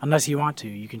 Unless you want to.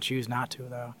 You can choose not to,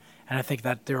 though. And I think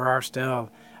that there are still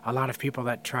a lot of people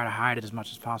that try to hide it as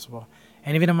much as possible.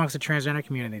 And even amongst the transgender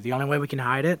community, the only way we can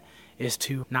hide it is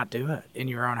to not do it in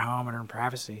your own home or in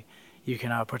privacy. You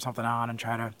can put something on and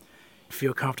try to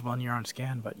feel comfortable in your own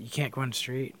skin, but you can't go in the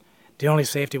street. The only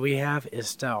safety we have is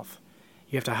stealth.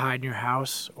 You have to hide in your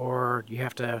house, or you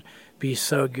have to be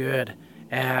so good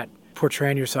at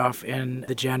portraying yourself in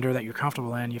the gender that you're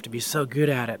comfortable in. You have to be so good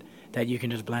at it that you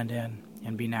can just blend in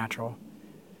and be natural.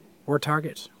 We're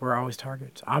targets. We're always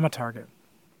targets. I'm a target.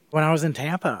 When I was in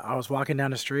Tampa, I was walking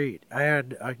down the street. I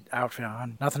had an outfit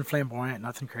on, nothing flamboyant,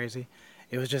 nothing crazy.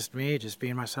 It was just me, just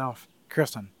being myself.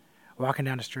 Kristin, walking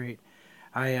down the street.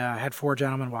 I had 4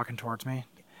 gentlemen walking towards me.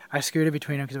 I scooted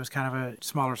between them because it was kind of a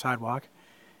smaller sidewalk.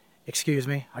 Excuse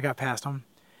me, I got past them.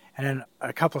 And then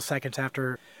a couple of seconds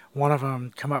after, one of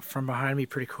them come up from behind me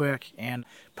pretty quick and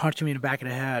punched me in the back of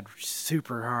the head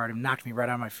super hard and knocked me right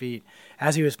on my feet.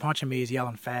 As he was punching me, he's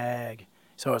yelling, "Fag."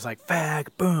 So it was like, "Fag,"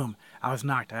 boom. I was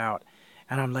knocked out,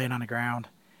 and I'm laying on the ground.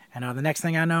 And the next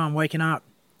thing I know, I'm waking up.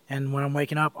 And when I'm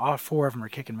waking up, all 4 of them are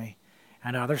kicking me.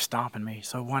 And they're stomping me.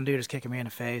 So one dude is kicking me in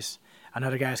the face.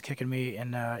 Another guy's kicking me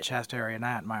in the chest area and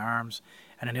that, in my arms.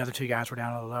 And then the other 2 guys were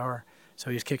down a little lower. So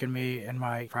he's kicking me in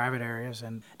my private areas.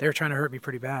 And they were trying to hurt me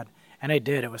pretty bad. And they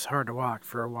did. It was hard to walk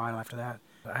for a while after that.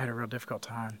 I had a real difficult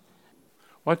time.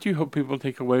 What do you hope people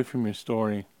take away from your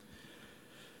story?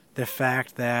 The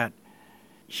fact that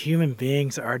human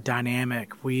beings are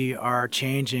dynamic. We are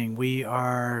changing. We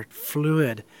are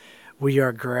fluid. We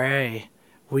are gray.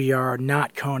 We are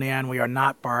not Conan. We are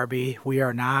not Barbie. We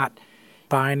are not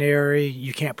binary.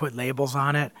 You can't put labels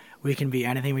on it. We can be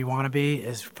anything we want to be,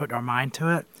 is put our mind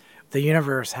to it. The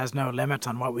universe has no limits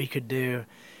on what we could do.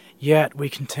 Yet we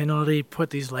continually put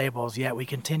these labels, yet we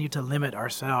continue to limit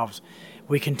ourselves.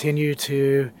 We continue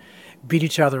to beat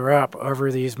each other up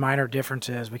over these minor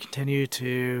differences. We continue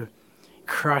to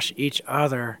crush each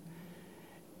other,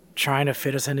 trying to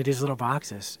fit us into these little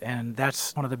boxes. And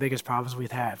that's one of the biggest problems we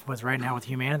have with right now with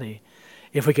humanity.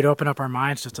 If we could open up our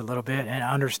minds just a little bit and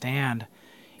understand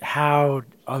how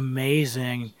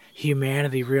amazing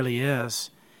humanity really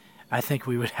is, I think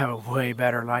we would have a way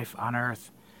better life on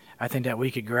Earth. I think that we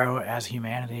could grow as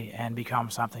humanity and become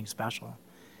something special.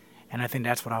 And I think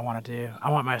that's what I want to do.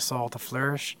 I want my soul to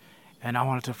flourish, and I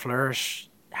want it to flourish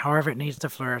however it needs to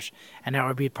flourish, and that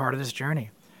would be part of this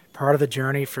journey. Part of the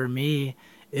journey for me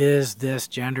is this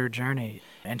gender journey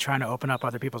and trying to open up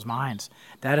other people's minds.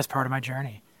 That is part of my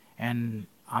journey, and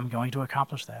I'm going to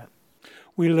accomplish that.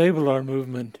 We label our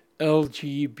movement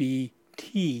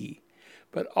LGBT,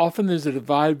 but often there's a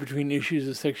divide between issues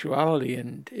of sexuality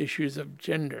and issues of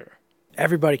gender.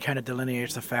 Everybody kind of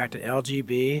delineates the fact that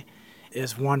LGB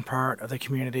is one part of the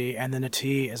community, and then the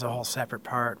T is a whole separate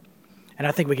part. And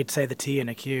I think we could say the T and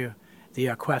the Q,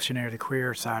 the questionnaire, the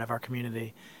queer side of our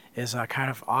community, is kind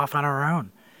of off on our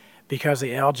own. Because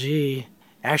the LG,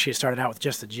 actually it started out with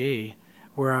just the G,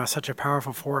 were such a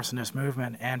powerful force in this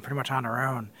movement and pretty much on their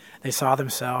own. They saw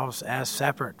themselves as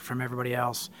separate from everybody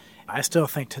else. I still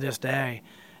think to this day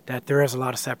that there is a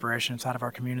lot of separation inside of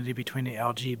our community between the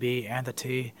LGB and the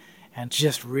T. And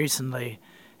just recently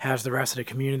has the rest of the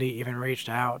community even reached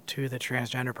out to the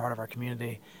transgender part of our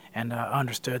community and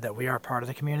understood that we are part of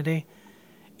the community,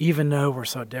 even though we're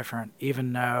so different,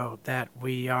 even though that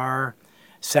we are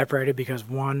separated because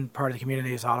one part of the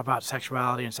community is all about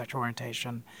sexuality and sexual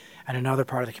orientation, and another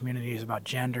part of the community is about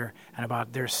gender and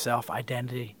about their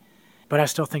self-identity. But I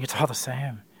still think it's all the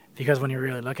same, because when you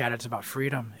really look at it, it's about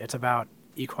freedom, it's about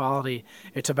equality,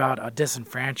 it's about a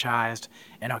disenfranchised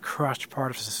and a crushed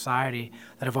part of society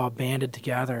that have all banded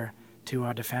together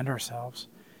to defend ourselves.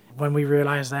 When we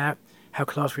realize that, how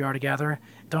close we are together,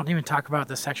 don't even talk about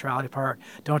the sexuality part,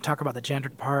 don't talk about the gender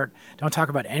part, don't talk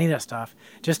about any of that stuff.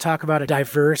 Just talk about a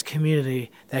diverse community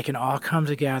that can all come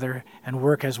together and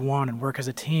work as one and work as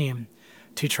a team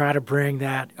to try to bring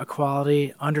that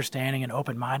equality, understanding, and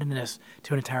open-mindedness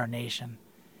to an entire nation.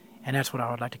 And that's what I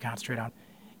would like to concentrate on.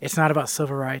 It's not about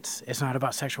civil rights. It's not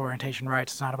about sexual orientation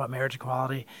rights. It's not about marriage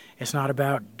equality. It's not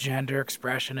about gender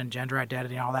expression and gender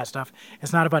identity and all that stuff.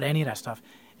 It's not about any of that stuff.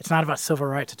 It's not about civil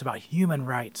rights. It's about human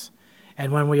rights.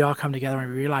 And when we all come together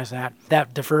and we realize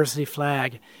that diversity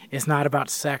flag is not about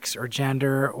sex or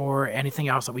gender or anything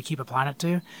else that we keep applying it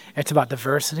to. It's about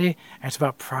diversity, and it's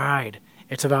about pride.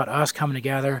 It's about us coming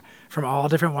together from all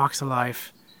different walks of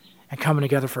life and coming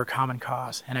together for a common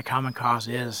cause. And a common cause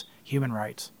is human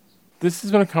rights. This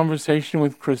has been a conversation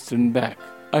with Kristin Beck,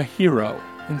 a hero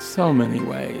in so many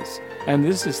ways. And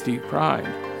this is Steve Pride.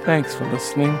 Thanks for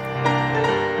listening.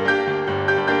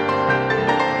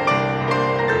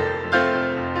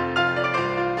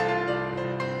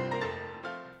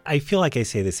 I feel like I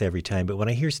say this every time, but when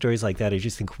I hear stories like that, I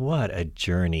just think, what a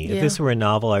journey. Yeah. If this were a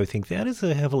novel, I would think that is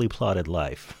a heavily plotted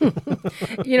life. And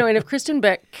if Kristin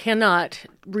Beck cannot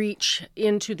reach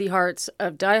into the hearts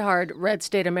of diehard red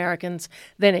state Americans,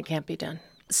 then it can't be done.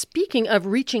 Speaking of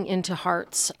reaching into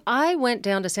hearts, I went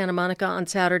down to Santa Monica on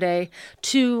Saturday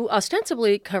to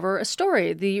ostensibly cover a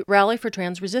story, the Rally for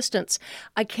Trans Resistance.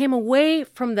 I came away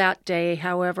from that day,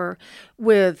 however,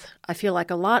 with, I feel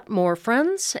like, a lot more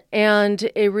friends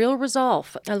and a real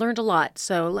resolve. I learned a lot,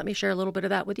 so let me share a little bit of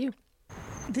that with you.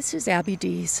 This is Abby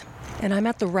Dees, and I'm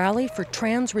at the Rally for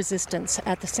Trans Resistance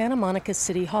at the Santa Monica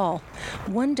City Hall,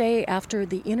 one day after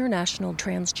the International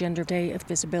Transgender Day of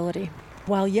Visibility.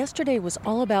 While yesterday was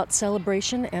all about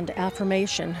celebration and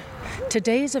affirmation,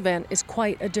 today's event is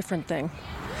quite a different thing.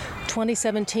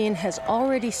 2017 has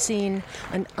already seen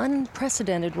an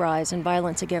unprecedented rise in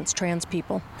violence against trans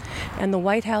people, and the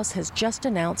White House has just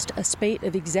announced a spate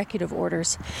of executive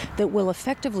orders that will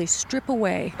effectively strip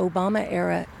away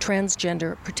Obama-era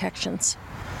transgender protections.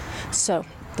 So,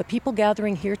 the people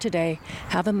gathering here today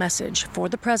have a message for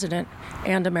the president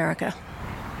and America.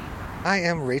 I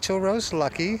am Rachel Rose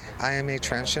Lucky. I am a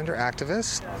transgender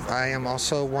activist. I am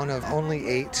also one of only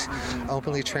 8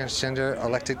 openly transgender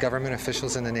elected government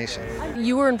officials in the nation.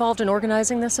 You were involved in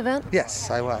organizing this event? Yes,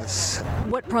 I was.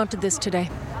 What prompted this today?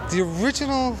 The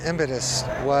original impetus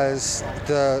was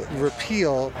the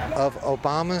repeal of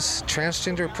Obama's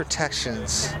transgender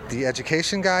protections, the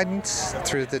education guidance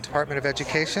through the Department of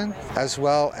Education, as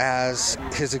well as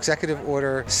his executive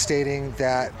order stating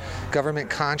that government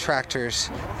contractors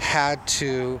had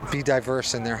to be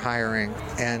diverse in their hiring.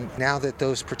 And now that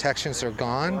those protections are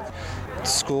gone,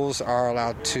 schools are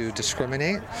allowed to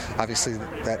discriminate. Obviously,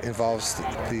 that involves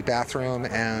the bathroom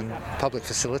and public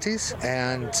facilities.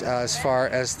 And as far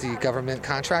as the government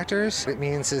contractors, it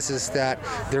means is that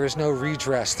there is no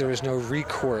redress, there is no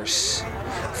recourse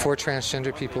for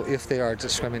transgender people if they are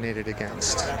discriminated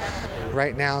against.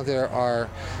 Right now, there are,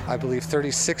 I believe,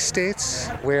 36 states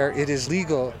where it is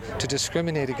legal to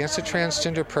discriminate against a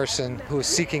transgender person who is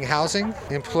seeking housing,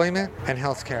 employment, and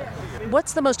health care.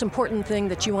 What's the most important thing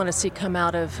that you want to see come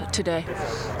out of today?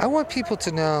 I want people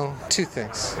to know 2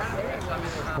 things.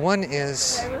 One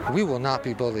is we will not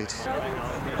be bullied.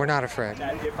 We're not afraid.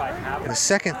 And the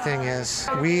second thing is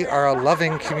we are a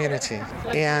loving community.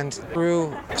 And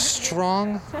through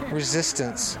strong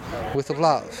resistance with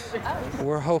love,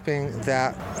 we're hoping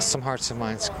that some hearts and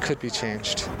minds could be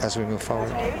changed as we move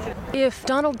forward. If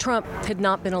Donald Trump had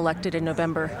not been elected in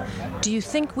November, do you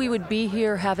think we would be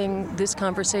here having this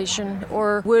conversation,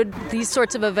 or would these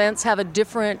sorts of events have a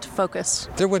different focus?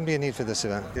 There wouldn't be a need for this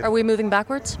event. Are we moving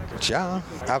backwards? Yeah,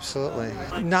 absolutely.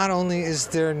 Not only is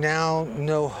there now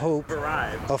no hope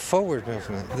of forward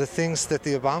movement, the things that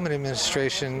the Obama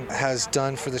administration has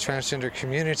done for the transgender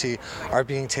community are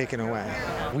being taken away.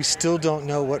 We still don't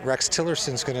know what Rex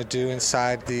Tillerson's going to do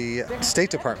inside the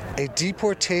State Department. A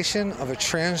deportation of a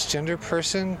transgender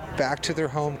person back to their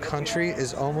home country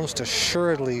is almost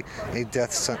assuredly a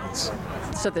death sentence.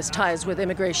 So this ties with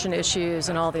immigration issues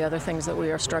and all the other things that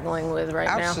we are struggling with right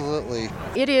now. Absolutely.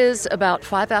 It is about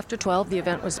 5 after 12. The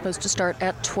event was supposed to start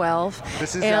at 12.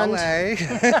 This is LA.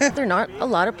 There are not a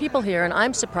lot of people here, and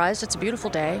I'm surprised. It's a beautiful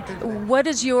day. What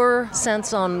is your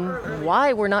sense on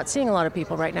why we're not seeing a lot of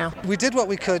people right now? We did what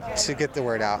we could to get the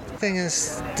word out. The thing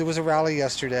is, there was a rally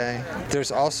yesterday.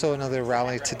 There's also another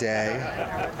rally today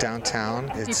downtown.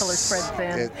 People are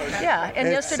spread thin.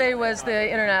 Yesterday was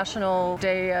the International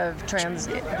Day of Trans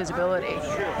Visibility.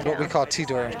 What we call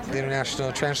TDOR, the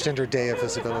International Transgender Day of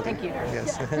Visibility. Thank you.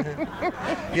 Yes.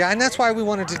 Yeah, and that's why we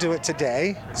wanted to do it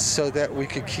today, so that we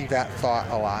could keep that thought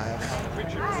alive.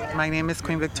 My name is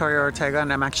Queen Victoria Ortega,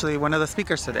 and I'm actually one of the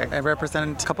speakers today. I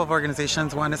represent a couple of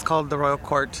organizations. One is called the Royal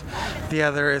Court, the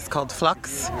other is called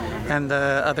Flux, and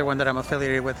the other one that I'm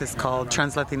affiliated with is called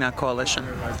Trans Latina Coalition.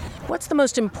 What's the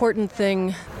most important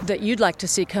thing that you'd like to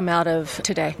see come out of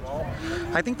today?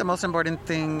 I think the most important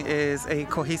thing is a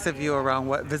cohesive view around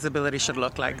what visibility should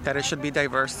look like, that it should be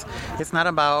diverse. It's not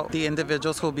about the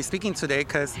individuals who will be speaking today,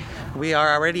 because we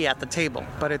are already at the table,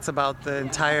 but it's about the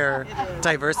entire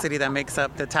diversity that makes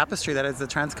up the tapestry that is the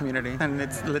trans community. And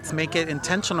let's make it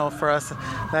intentional for us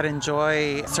that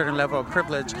enjoy a certain level of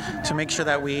privilege to make sure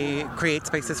that we create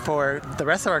spaces for the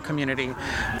rest of our community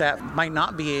that might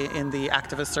not be in the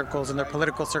activist circles, in their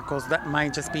political circles, that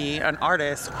might just be an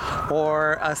artist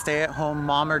or a stay-at-home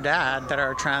mom or dad that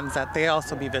are trans, that they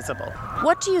also be visible.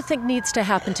 What do you think needs to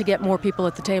happen to get more people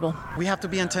at the table? We have to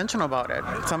be intentional about it.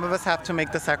 Some of us have to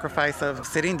make the sacrifice of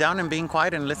sitting down and being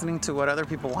quiet and listening to what other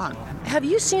people want. Have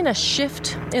you seen a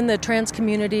shift in the trans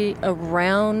community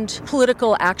around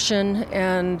political action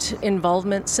and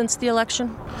involvement since the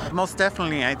election? Most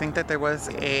definitely. I think that there was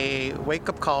a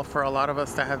wake-up call for a lot of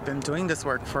us that have been doing this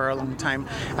work for a long time,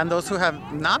 and those who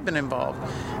have not been involved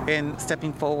in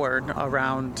stepping forward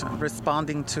around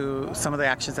responding to some of the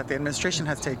actions that the administration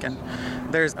has taken.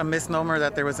 There's a misnomer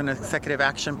that there was an executive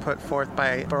action put forth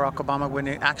by Barack Obama when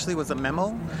it actually was a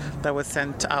memo that was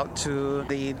sent out to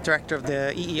the director of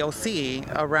the EEOC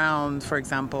around, for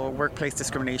example, workplace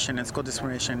discrimination and school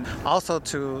discrimination, also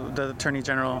to the Attorney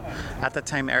General at the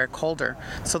time, Eric Holder.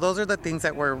 So those are the things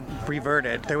that were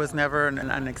reverted. There was never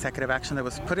an executive action that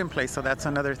was put in place, so that's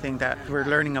another thing that we're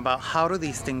learning about. How do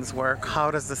these things work?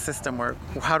 How does the system work?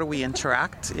 How do we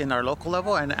interact in our local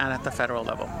level and at the federal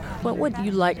level? What would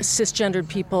you like cisgendered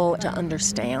people to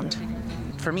understand?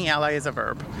 For me, ally is a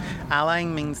verb.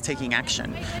 Allying means taking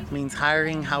action. It means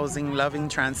hiring, housing, loving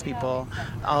trans people,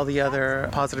 all the other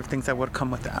positive things that would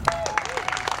come with that.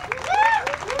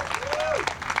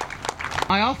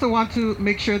 I also want to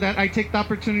make sure that I take the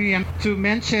opportunity to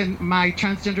mention my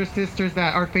transgender sisters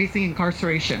that are facing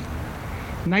incarceration.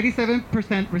 97%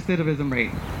 recidivism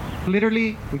rate.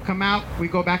 Literally, we come out, we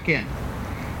go back in.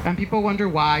 And people wonder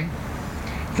why.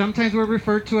 Sometimes we're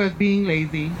referred to as being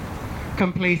lazy,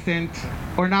 complacent,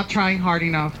 or not trying hard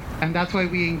enough, and that's why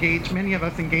many of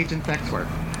us engage in sex work.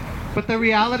 But the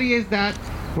reality is that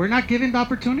we're not given the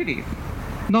opportunities.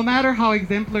 No matter how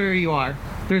exemplary you are,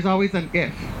 there's always an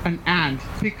if, an and,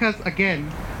 because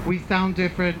again, we sound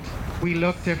different, we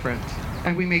look different,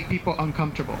 and we make people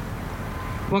uncomfortable.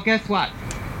 Well, guess what?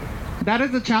 That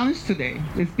is a challenge today,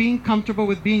 is being comfortable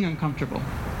with being uncomfortable.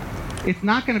 It's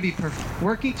not going to be perfect.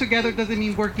 Working together doesn't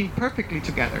mean working perfectly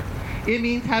together. It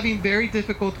means having very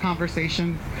difficult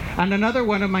conversations. And another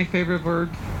one of my favorite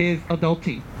verbs is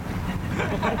adulting.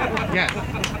 Yes.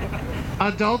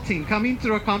 Adulting, coming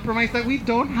through a compromise that we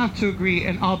don't have to agree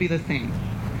and all be the same.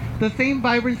 The same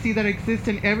vibrancy that exists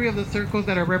in every of the circles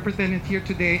that are represented here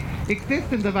today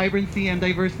exists in the vibrancy and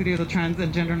diversity of the trans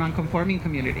and gender nonconforming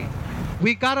community.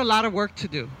 We got a lot of work to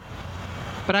do.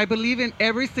 But I believe in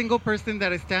every single person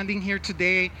that is standing here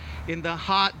today in the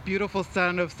hot, beautiful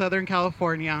sun of Southern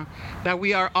California, that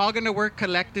we are all going to work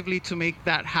collectively to make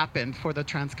that happen for the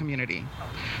trans community.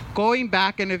 Going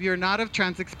back, and if you're not of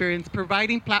trans experience,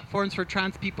 providing platforms for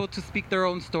trans people to speak their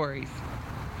own stories.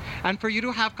 And for you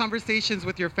to have conversations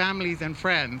with your families and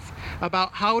friends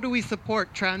about how do we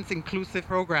support trans inclusive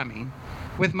programming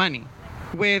with money,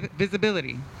 with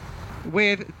visibility,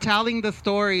 with telling the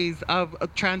stories of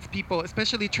trans people,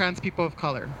 especially trans people of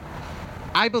color.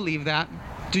 I believe that.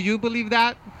 Do you believe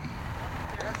that?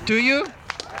 Do you?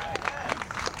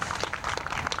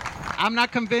 I'm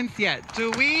not convinced yet. Do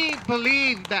we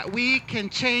believe that we can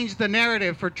change the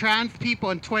narrative for trans people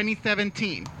in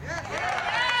 2017?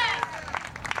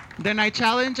 Then I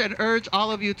challenge and urge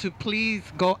all of you to please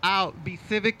go out, be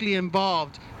civically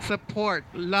involved, support,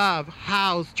 love,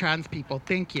 house trans people.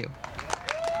 Thank you.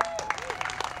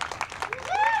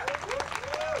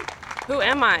 Who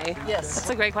am I? Yes. That's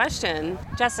a great question.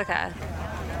 Jessica.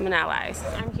 I'm an ally.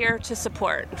 I'm here to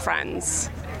support friends.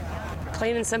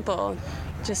 Plain and simple.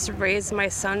 Just raise my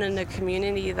son in a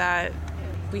community that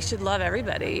we should love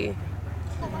everybody.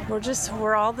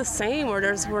 We're all the same.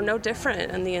 We're no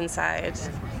different on the inside.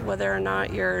 Whether or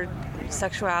not your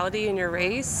sexuality and your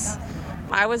race.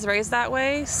 I was raised that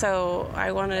way, so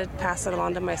I want to pass it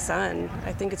along to my son.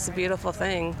 I think it's a beautiful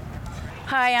thing.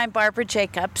 Hi, I'm Barbara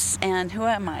Jacobs, and who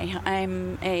am I?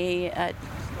 I'm a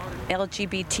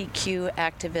LGBTQ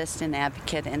activist and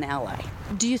advocate and ally.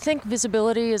 Do you think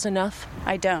visibility is enough?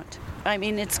 I don't. I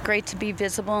mean, it's great to be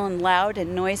visible and loud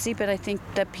and noisy, but I think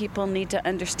that people need to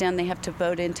understand they have to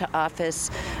vote into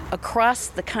office across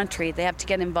the country. They have to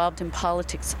get involved in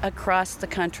politics across the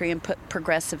country and put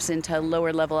progressives into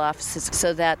lower level offices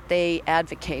so that they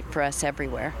advocate for us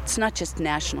everywhere. It's not just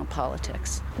national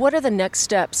politics. What are the next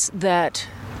steps that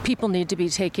people need to be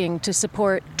taking to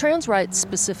support trans rights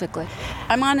specifically?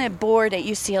 I'm on a board at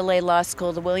UCLA Law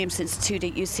School, the Williams Institute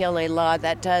at UCLA Law,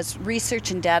 that does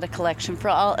research and data collection for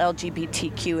all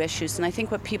LGBTQ issues. And I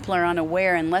think what people are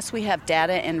unaware, unless we have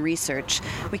data and research,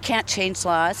 we can't change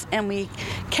laws and we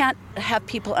can't have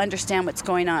people understand what's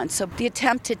going on. So the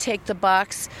attempt to take the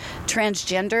box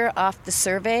transgender off the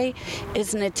survey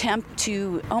is an attempt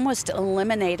to almost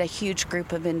eliminate a huge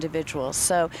group of individuals.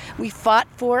 So we fought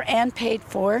for and paid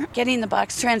for getting the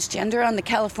box transgender on the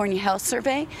California Health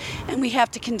Survey, and we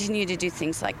have to continue to do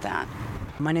things like that.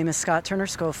 My name is Scott Turner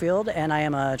Schofield, and I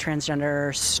am a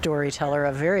transgender storyteller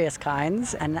of various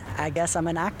kinds, and I guess I'm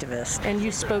an activist. And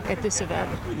you spoke at this event?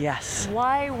 Yes.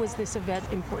 Why was this event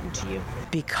important to you?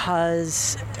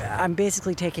 Because I'm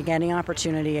basically taking any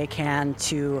opportunity I can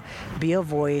to be a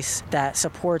voice that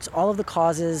supports all of the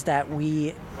causes that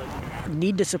we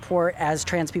need to support as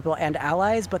trans people and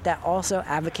allies, but that also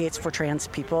advocates for trans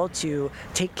people to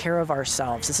take care of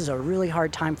ourselves. This is a really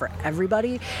hard time for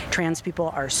everybody. Trans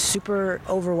people are super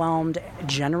overwhelmed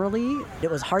generally.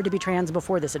 It was hard to be trans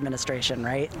before this administration,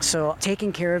 right? So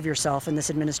taking care of yourself in this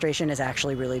administration is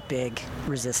actually really big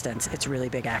resistance. It's really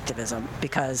big activism,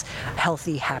 because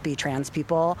healthy, happy trans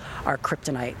people are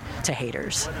kryptonite to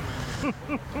haters.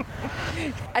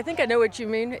 I think I know what you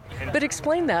mean, but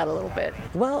explain that a little bit.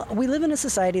 Well, we live in a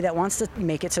society that wants to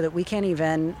make it so that we can't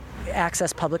even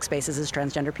access public spaces as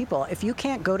transgender people. If you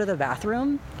can't go to the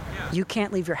bathroom, you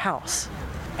can't leave your house.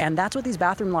 And that's what these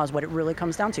bathroom laws, what it really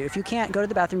comes down to. If you can't go to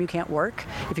the bathroom, you can't work.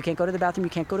 If you can't go to the bathroom, you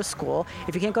can't go to school.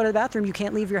 If you can't go to the bathroom, you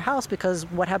can't leave your house, because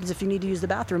what happens if you need to use the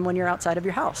bathroom when you're outside of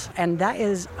your house? And that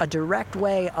is a direct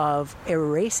way of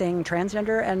erasing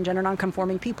transgender and gender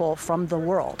nonconforming people from the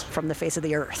world, from the face of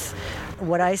the earth.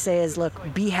 What I say is,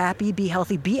 look, be happy, be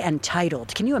healthy, be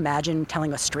entitled. Can you imagine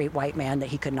telling a straight white man that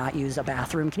he could not use a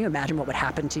bathroom? Can you imagine what would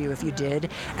happen to you if you did?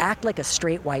 Act like a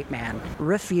straight white man.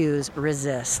 Refuse,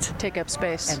 resist. Take up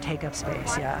space. And take up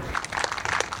space, yeah.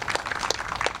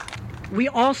 We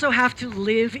also have to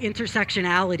live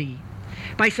intersectionality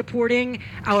by supporting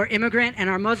our immigrant and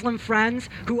our Muslim friends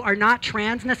who are not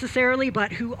trans necessarily,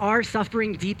 but who are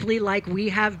suffering deeply like we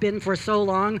have been for so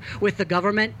long with the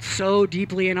government so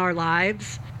deeply in our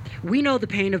lives. We know the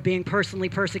pain of being personally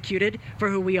persecuted for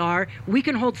who we are. We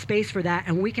can hold space for that,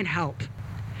 and we can help.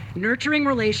 Nurturing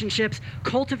relationships,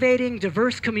 cultivating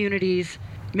diverse communities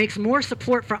makes more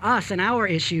support for us and our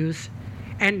issues,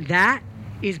 and that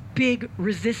is big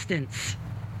resistance.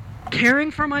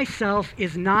 Caring for myself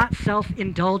is not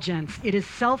self-indulgence. It is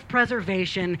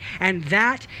self-preservation, and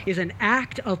that is an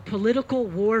act of political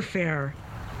warfare.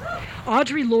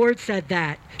 Audre Lorde said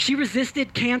that. She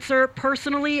resisted cancer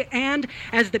personally and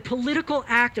as the political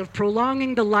act of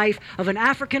prolonging the life of an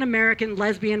African-American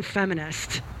lesbian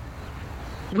feminist.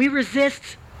 We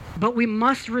resist, but we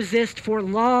must resist for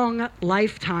long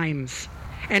lifetimes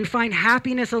and find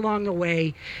happiness along the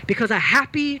way, because a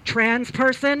happy trans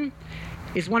person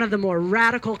is one of the more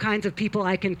radical kinds of people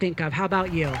I can think of. How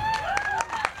about you?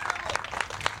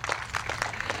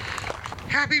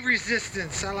 Happy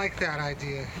resistance. I like that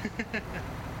idea.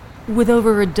 With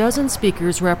over a dozen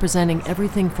speakers representing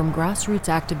everything from grassroots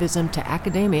activism to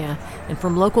academia, and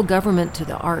from local government to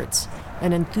the arts,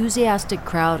 an enthusiastic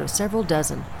crowd of several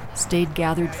dozen stayed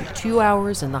gathered for 2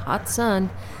 hours in the hot sun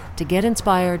to get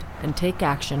inspired and take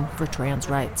action for trans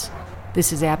rights.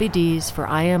 This is Abby Dees for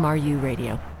IMRU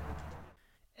Radio.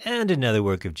 And another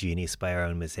work of genius by our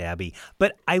own Miss Abby.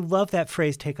 But I love that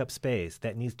phrase, take up space.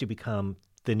 That needs to become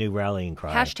the new rallying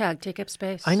cry. Hashtag take up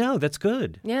space. I know, that's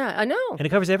good. Yeah, I know. And it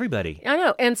covers everybody. I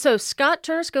know. And so Scott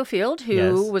Turner Schofield,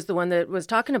 who was the one that was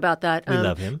talking about that. We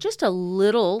love him. Just a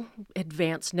little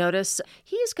advance notice.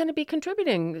 He is going to be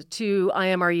contributing to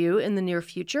IMRU in the near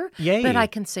future. Yay. But I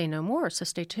can say no more, so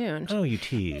stay tuned. Oh, you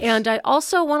tease. And I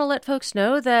also want to let folks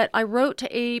know that I wrote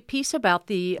a piece about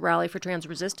the Rally for Trans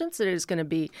Resistance that is going to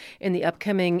be in the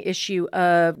upcoming issue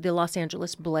of the Los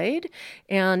Angeles Blade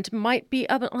and might be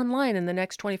up online in the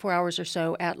next 24 hours or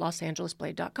so at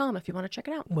losangelesblade.com if you want to check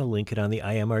it out. We'll link it on the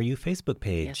IMRU Facebook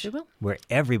page. Yes, we will. Where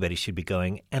everybody should be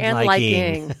going and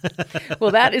liking.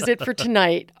 Well, that is it for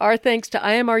tonight. Our thanks to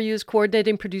IMRU's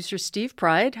coordinating producer Steve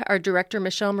Pride, our director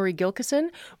Michelle Marie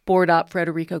Gilkison, board op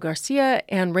Frederico Garcia,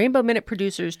 and Rainbow Minute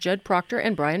producers Judd Proctor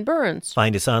and Brian Burns.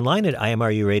 Find us online at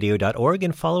imruradio.org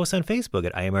and follow us on Facebook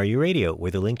at IMRU Radio,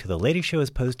 where the link to the latest show is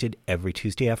posted every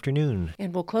Tuesday afternoon.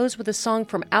 And we'll close with a song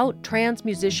from out trans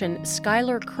musician Skylar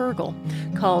Kergil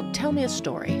called Tell Me a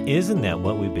Story. Isn't that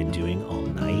what we've been doing all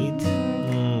night?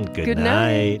 Good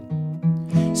night.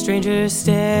 Strangers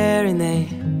stare and they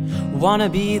wanna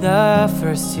be the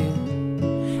first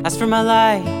to ask for my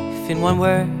life in one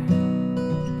word.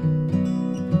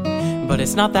 But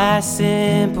it's not that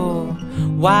simple.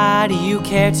 Why do you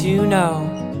care to know?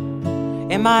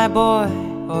 Am I a boy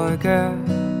or a girl?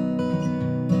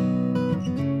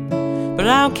 But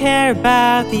I don't care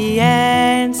about the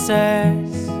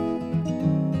answers.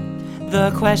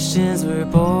 The questions were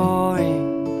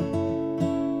boring.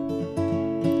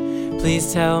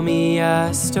 Please tell me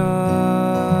a story.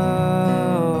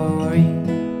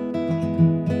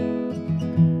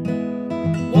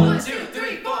 1, 2,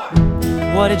 3, 4.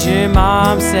 What did your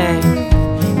mom say?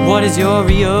 What is your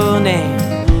real name?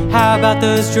 How about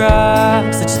those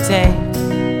drugs that you take?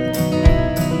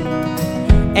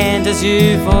 And does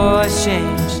your voice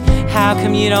change? How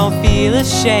come you don't feel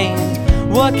ashamed?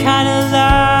 What kind of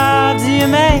love do you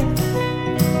make?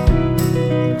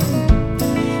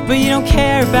 But you don't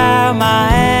care about my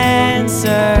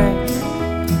answers.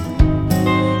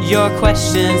 Your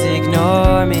questions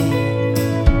ignore me.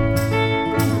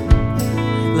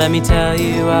 Let me tell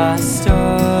you a story.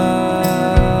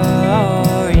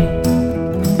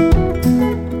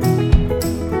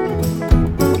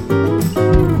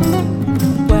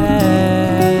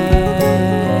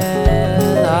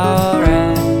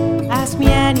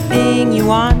 You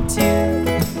want to,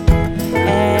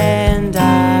 and I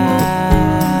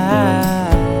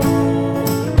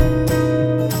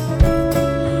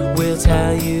will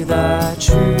tell you the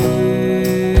truth.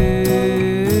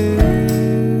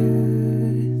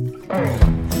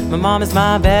 My mom is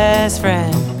my best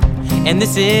friend, and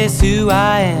this is who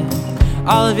I am.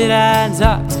 All of it adds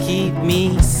up to keep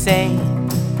me sane.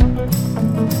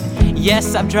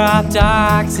 Yes, I've dropped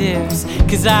octaves,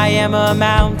 'cause I am a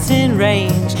mountain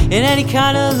range, and any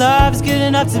kind of love's good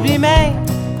enough to be made.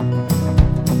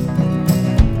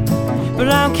 But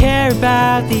I don't care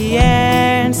about the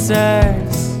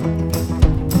answers.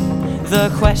 The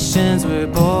questions were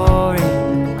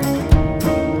boring.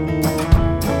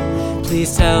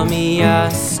 Please tell me a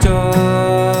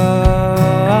story.